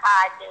 o'clock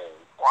high noon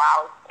for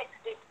our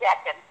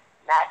 60-second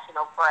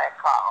National Prayer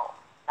Call.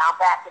 Now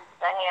back into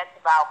the hands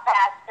of our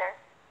pastor,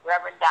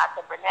 Reverend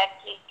Dr.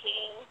 Burnett G.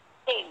 King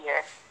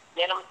Sr.,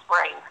 Denham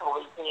Springs,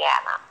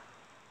 Louisiana.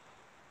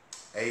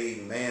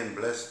 Amen.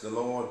 Bless the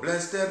Lord.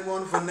 Bless that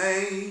wonderful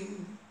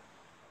name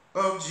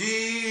of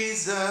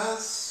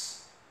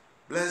Jesus.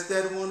 Bless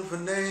that wonderful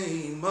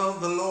name of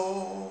the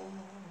Lord.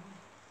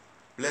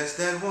 Bless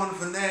that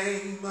wonderful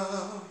name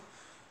of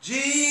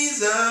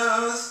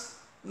Jesus.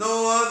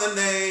 No other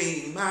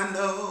name I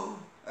know.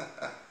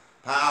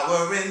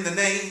 Power in the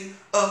name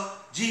of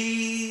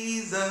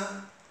Jesus.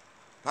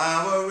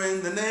 Power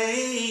in the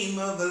name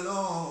of the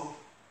Lord.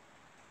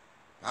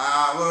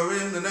 Power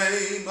in the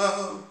name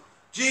of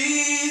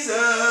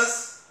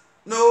Jesus.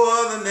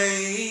 No other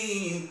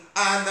name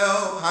I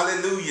know.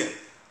 Hallelujah.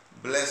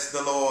 Bless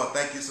the Lord.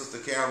 Thank you, Sister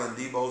Carolyn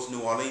Debos,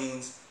 New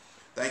Orleans.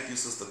 Thank you,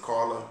 Sister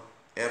Carla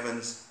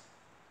Evans,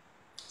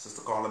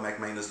 Sister Carla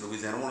McManus,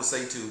 Louisiana. I want to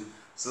say to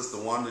Sister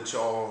Wanda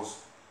Charles,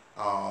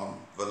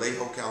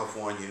 Vallejo,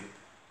 California,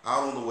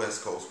 out on the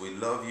West Coast, we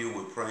love you.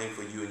 We're praying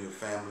for you and your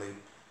family.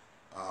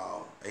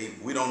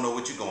 We don't know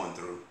what you're going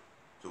through,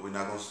 so we're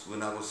not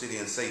gonna sit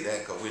here and say that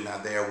because we're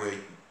not there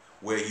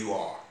where you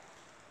are.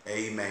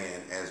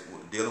 Amen. As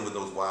we're dealing with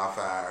those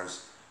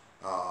wildfires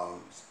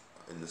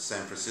in the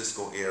San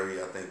Francisco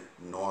area, I think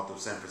north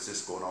of San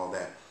Francisco and all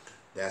that.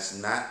 That's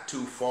not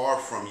too far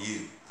from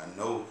you. I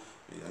know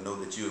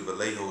that you,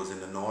 Vallejo, is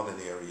in the northern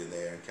area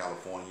there in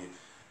California,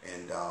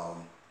 and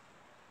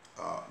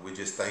we're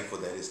just thankful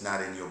that it's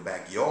not in your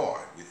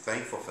backyard. We're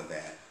thankful for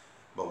that,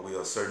 but we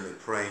are certainly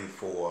praying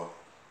for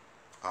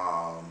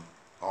all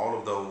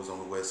of those on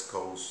the West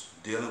Coast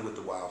dealing with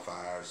the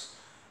wildfires.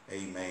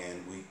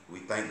 Amen. We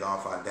thank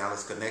God for our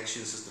Dallas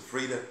connection, Sister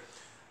Frida,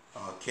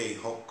 Kay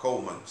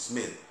Coleman,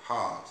 Smith,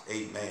 Hobbs,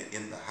 amen,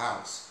 in the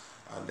house.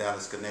 Our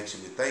Dallas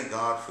connection. We thank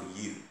God for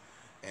you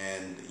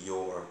and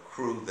your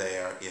crew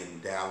there in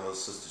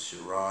Dallas, Sister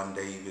Sharon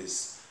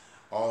Davis,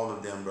 all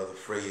of them, Brother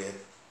Fred,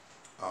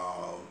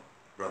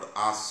 Brother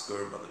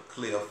Oscar, Brother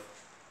Cliff,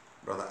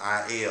 Brother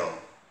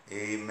I.L.,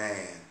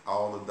 amen,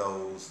 all of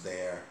those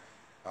there.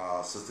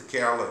 Sister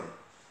Carolyn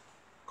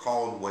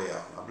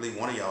Caldwell, I believe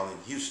one of y'all in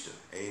Houston,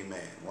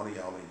 amen, one of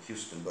y'all in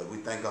Houston, but we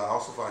thank God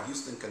also for our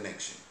Houston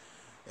connection,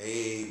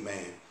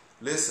 amen.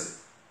 Listen,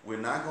 we're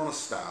not going to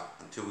stop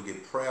until we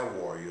get prayer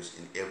warriors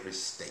in every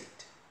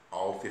state,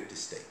 all 50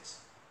 states.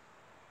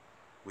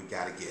 We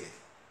got to get it.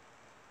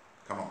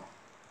 Come on.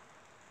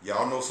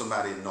 Y'all know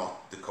somebody in North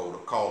Dakota.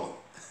 Call them.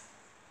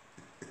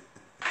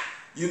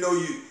 You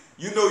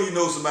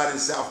know somebody in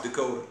South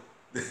Dakota.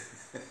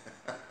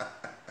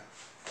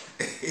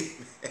 Amen.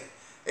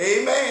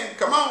 Amen.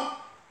 Come on.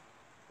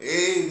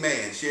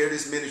 Amen. Share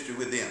this ministry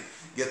with them.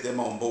 Get them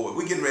on board.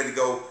 We're getting ready to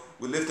go.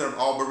 We're lifting up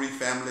all bereaved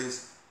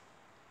families,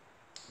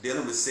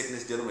 dealing with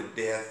sickness, dealing with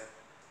death,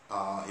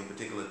 in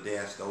particular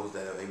deaths, those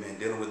that are, amen,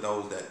 dealing with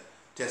those that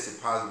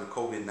tested positive with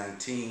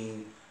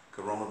COVID-19,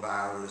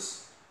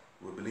 coronavirus.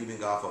 We're believing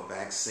God for a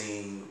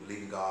vaccine,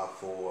 believing God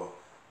for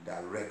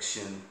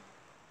direction,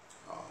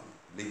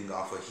 believing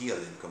God for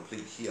healing,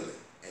 complete healing.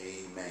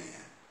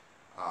 Amen.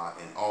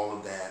 And all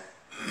of that.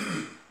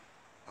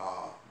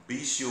 Be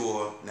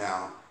sure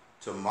now,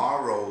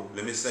 tomorrow,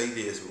 let me say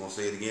this, we're going to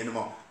say it again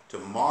tomorrow.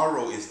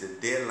 Tomorrow is the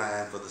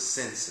deadline for the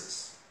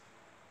census.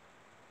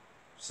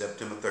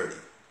 September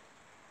 30th.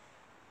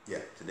 Yeah,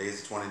 today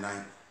is the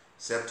 29th.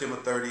 September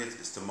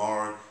 30th is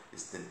tomorrow.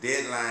 It's the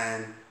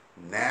deadline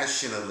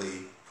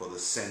nationally for the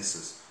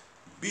census.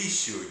 Be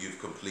sure you've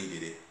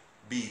completed it.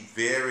 Be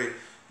very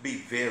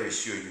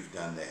sure you've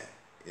done that.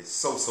 It's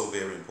so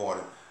very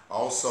important.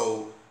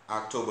 Also,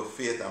 October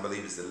 5th, I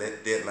believe, is the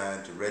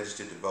deadline to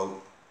register to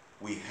vote.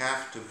 We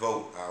have to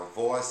vote. Our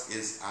voice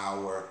is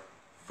our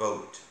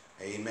vote.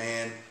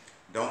 Amen.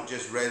 Don't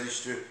just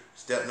register.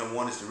 Step number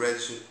 1 is to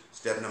register.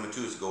 Step number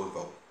 2 is to go and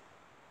vote.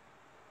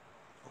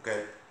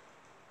 Okay?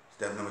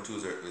 Step number 2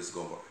 is to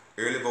go and vote.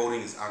 Early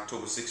voting is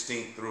October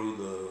 16th through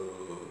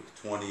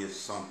the 20th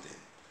something.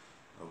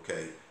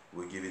 Okay?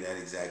 We'll give you that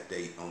exact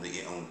date on the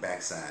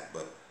backside.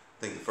 But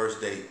I think the first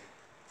date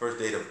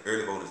of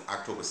early voting is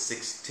October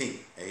 16th.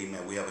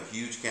 Amen. We have a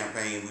huge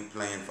campaign we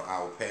plan for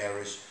our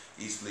parish,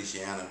 East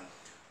Feliciana,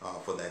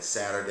 for that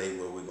Saturday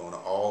where we're going to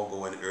all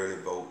go and early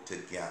vote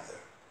together.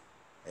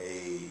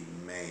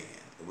 Amen.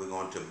 We're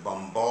going to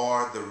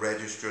bombard the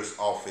registrar's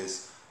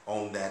office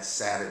on that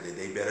Saturday.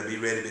 They better be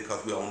ready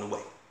because we're on the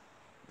way.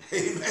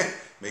 Amen.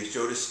 Make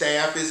sure the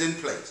staff is in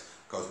place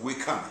because we're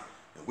coming.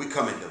 And we're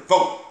coming to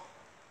vote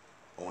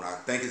on, I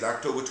think it's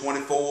October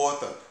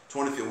 24th or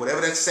 25th,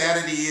 whatever that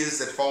Saturday is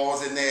that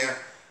falls in there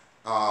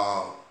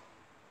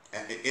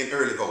in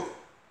early voting.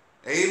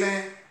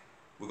 Amen.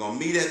 We're going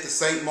to meet at the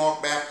St.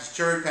 Mark Baptist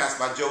Church, passed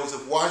by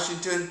Joseph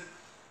Washington,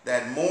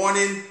 that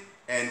morning,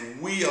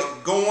 and we are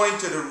going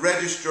to the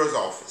registrar's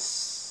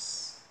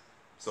office.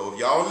 So if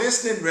y'all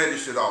listening,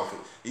 registered office,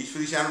 East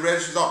Feliciana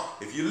registrar's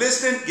office. If you're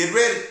listening, get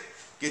ready.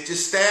 Get your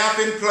staff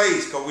in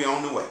place because we're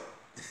on the way.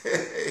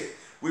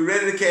 We're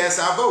ready to cast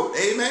our vote.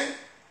 Amen.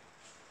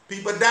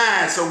 People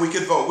dying so we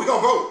can vote. We're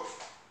going to vote.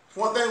 It's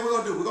one thing we're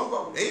going to do. We're going to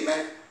vote.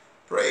 Amen.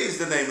 Praise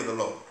the name of the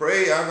Lord.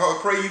 Pray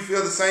you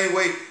feel the same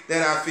way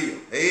that I feel.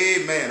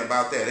 Amen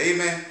about that.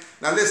 Amen.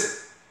 Now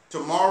listen,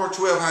 tomorrow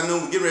 12 high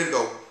noon, we get ready to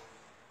go.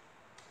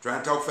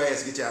 Trying to talk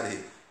fast, get you out of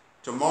here.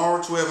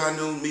 Tomorrow 12 high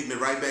noon, meet me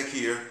right back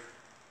here.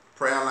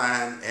 Prayer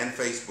line and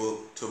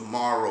Facebook.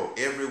 Tomorrow,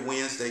 every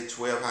Wednesday,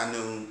 12 high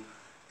noon.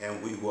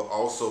 And we will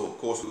also, of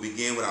course, we'll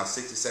begin with our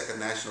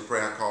 60-second national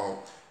prayer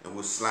call. And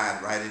we'll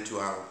slide right into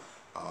our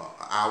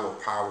hour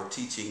power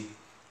teaching.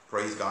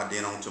 Praise God.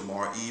 Then on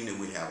tomorrow evening,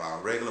 we have our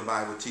regular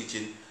Bible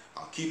teaching.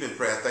 Keep in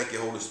prayer. Thank you,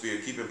 Holy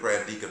Spirit. Keep in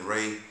prayer Deacon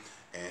Ray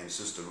and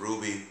Sister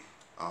Ruby,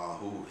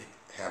 who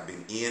have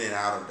been in and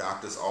out of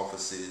doctor's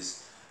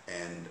offices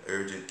and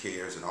urgent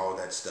cares and all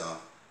that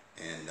stuff.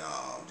 And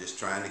just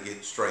trying to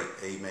get straight.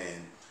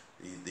 Amen.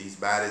 These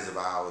bodies of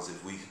ours,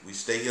 if we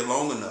stay here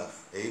long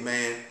enough,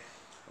 amen,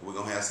 we're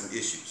going to have some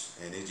issues.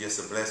 And it's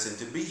just a blessing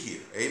to be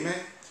here. Amen.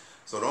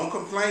 So don't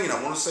complain.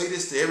 I want to say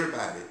this to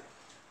everybody.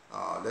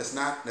 Let's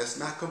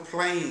not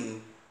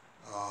complain,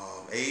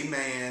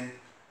 amen,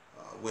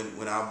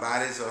 when our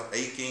bodies are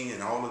aching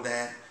and all of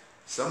that.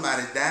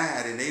 Somebody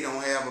died and they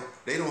don't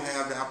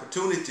have the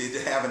opportunity to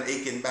have an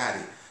aching body.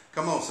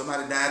 Come on,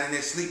 somebody died in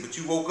their sleep, but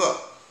you woke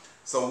up.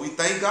 So we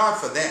thank God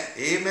for that.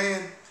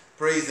 Amen.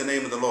 Praise the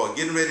name of the Lord.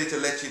 Getting ready to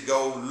let you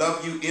go.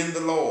 Love you in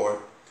the Lord,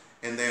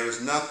 and there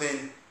is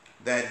nothing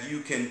that you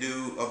can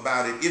do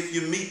about it. If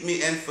you meet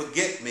me and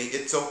forget me,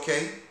 it's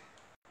okay.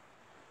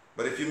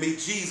 But if you meet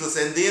Jesus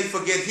and then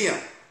forget him,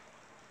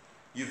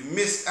 you've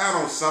missed out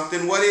on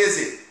something. What is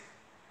it?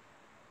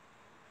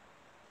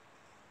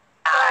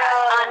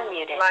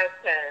 Unmuted.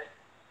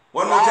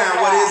 One more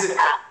time, what is it?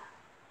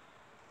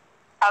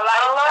 A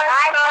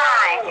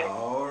lifetime.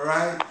 All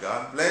right.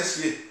 God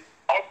bless you.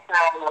 I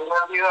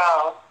love you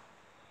all.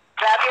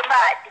 Love you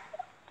much.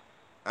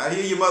 I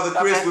hear you, Mother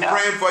Chris. We're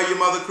praying for you,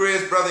 Mother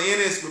Chris. Brother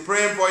Ennis, we're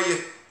praying for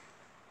you.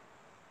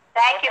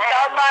 Thank you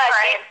so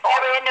much,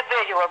 every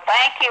individual.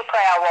 Thank you,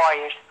 prayer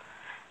warriors.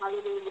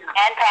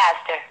 And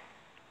Pastor.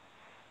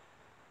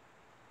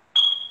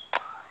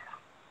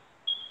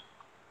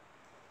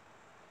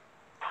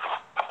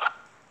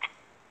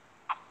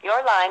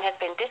 Your line has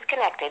been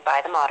disconnected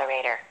by the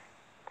moderator.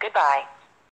 Goodbye.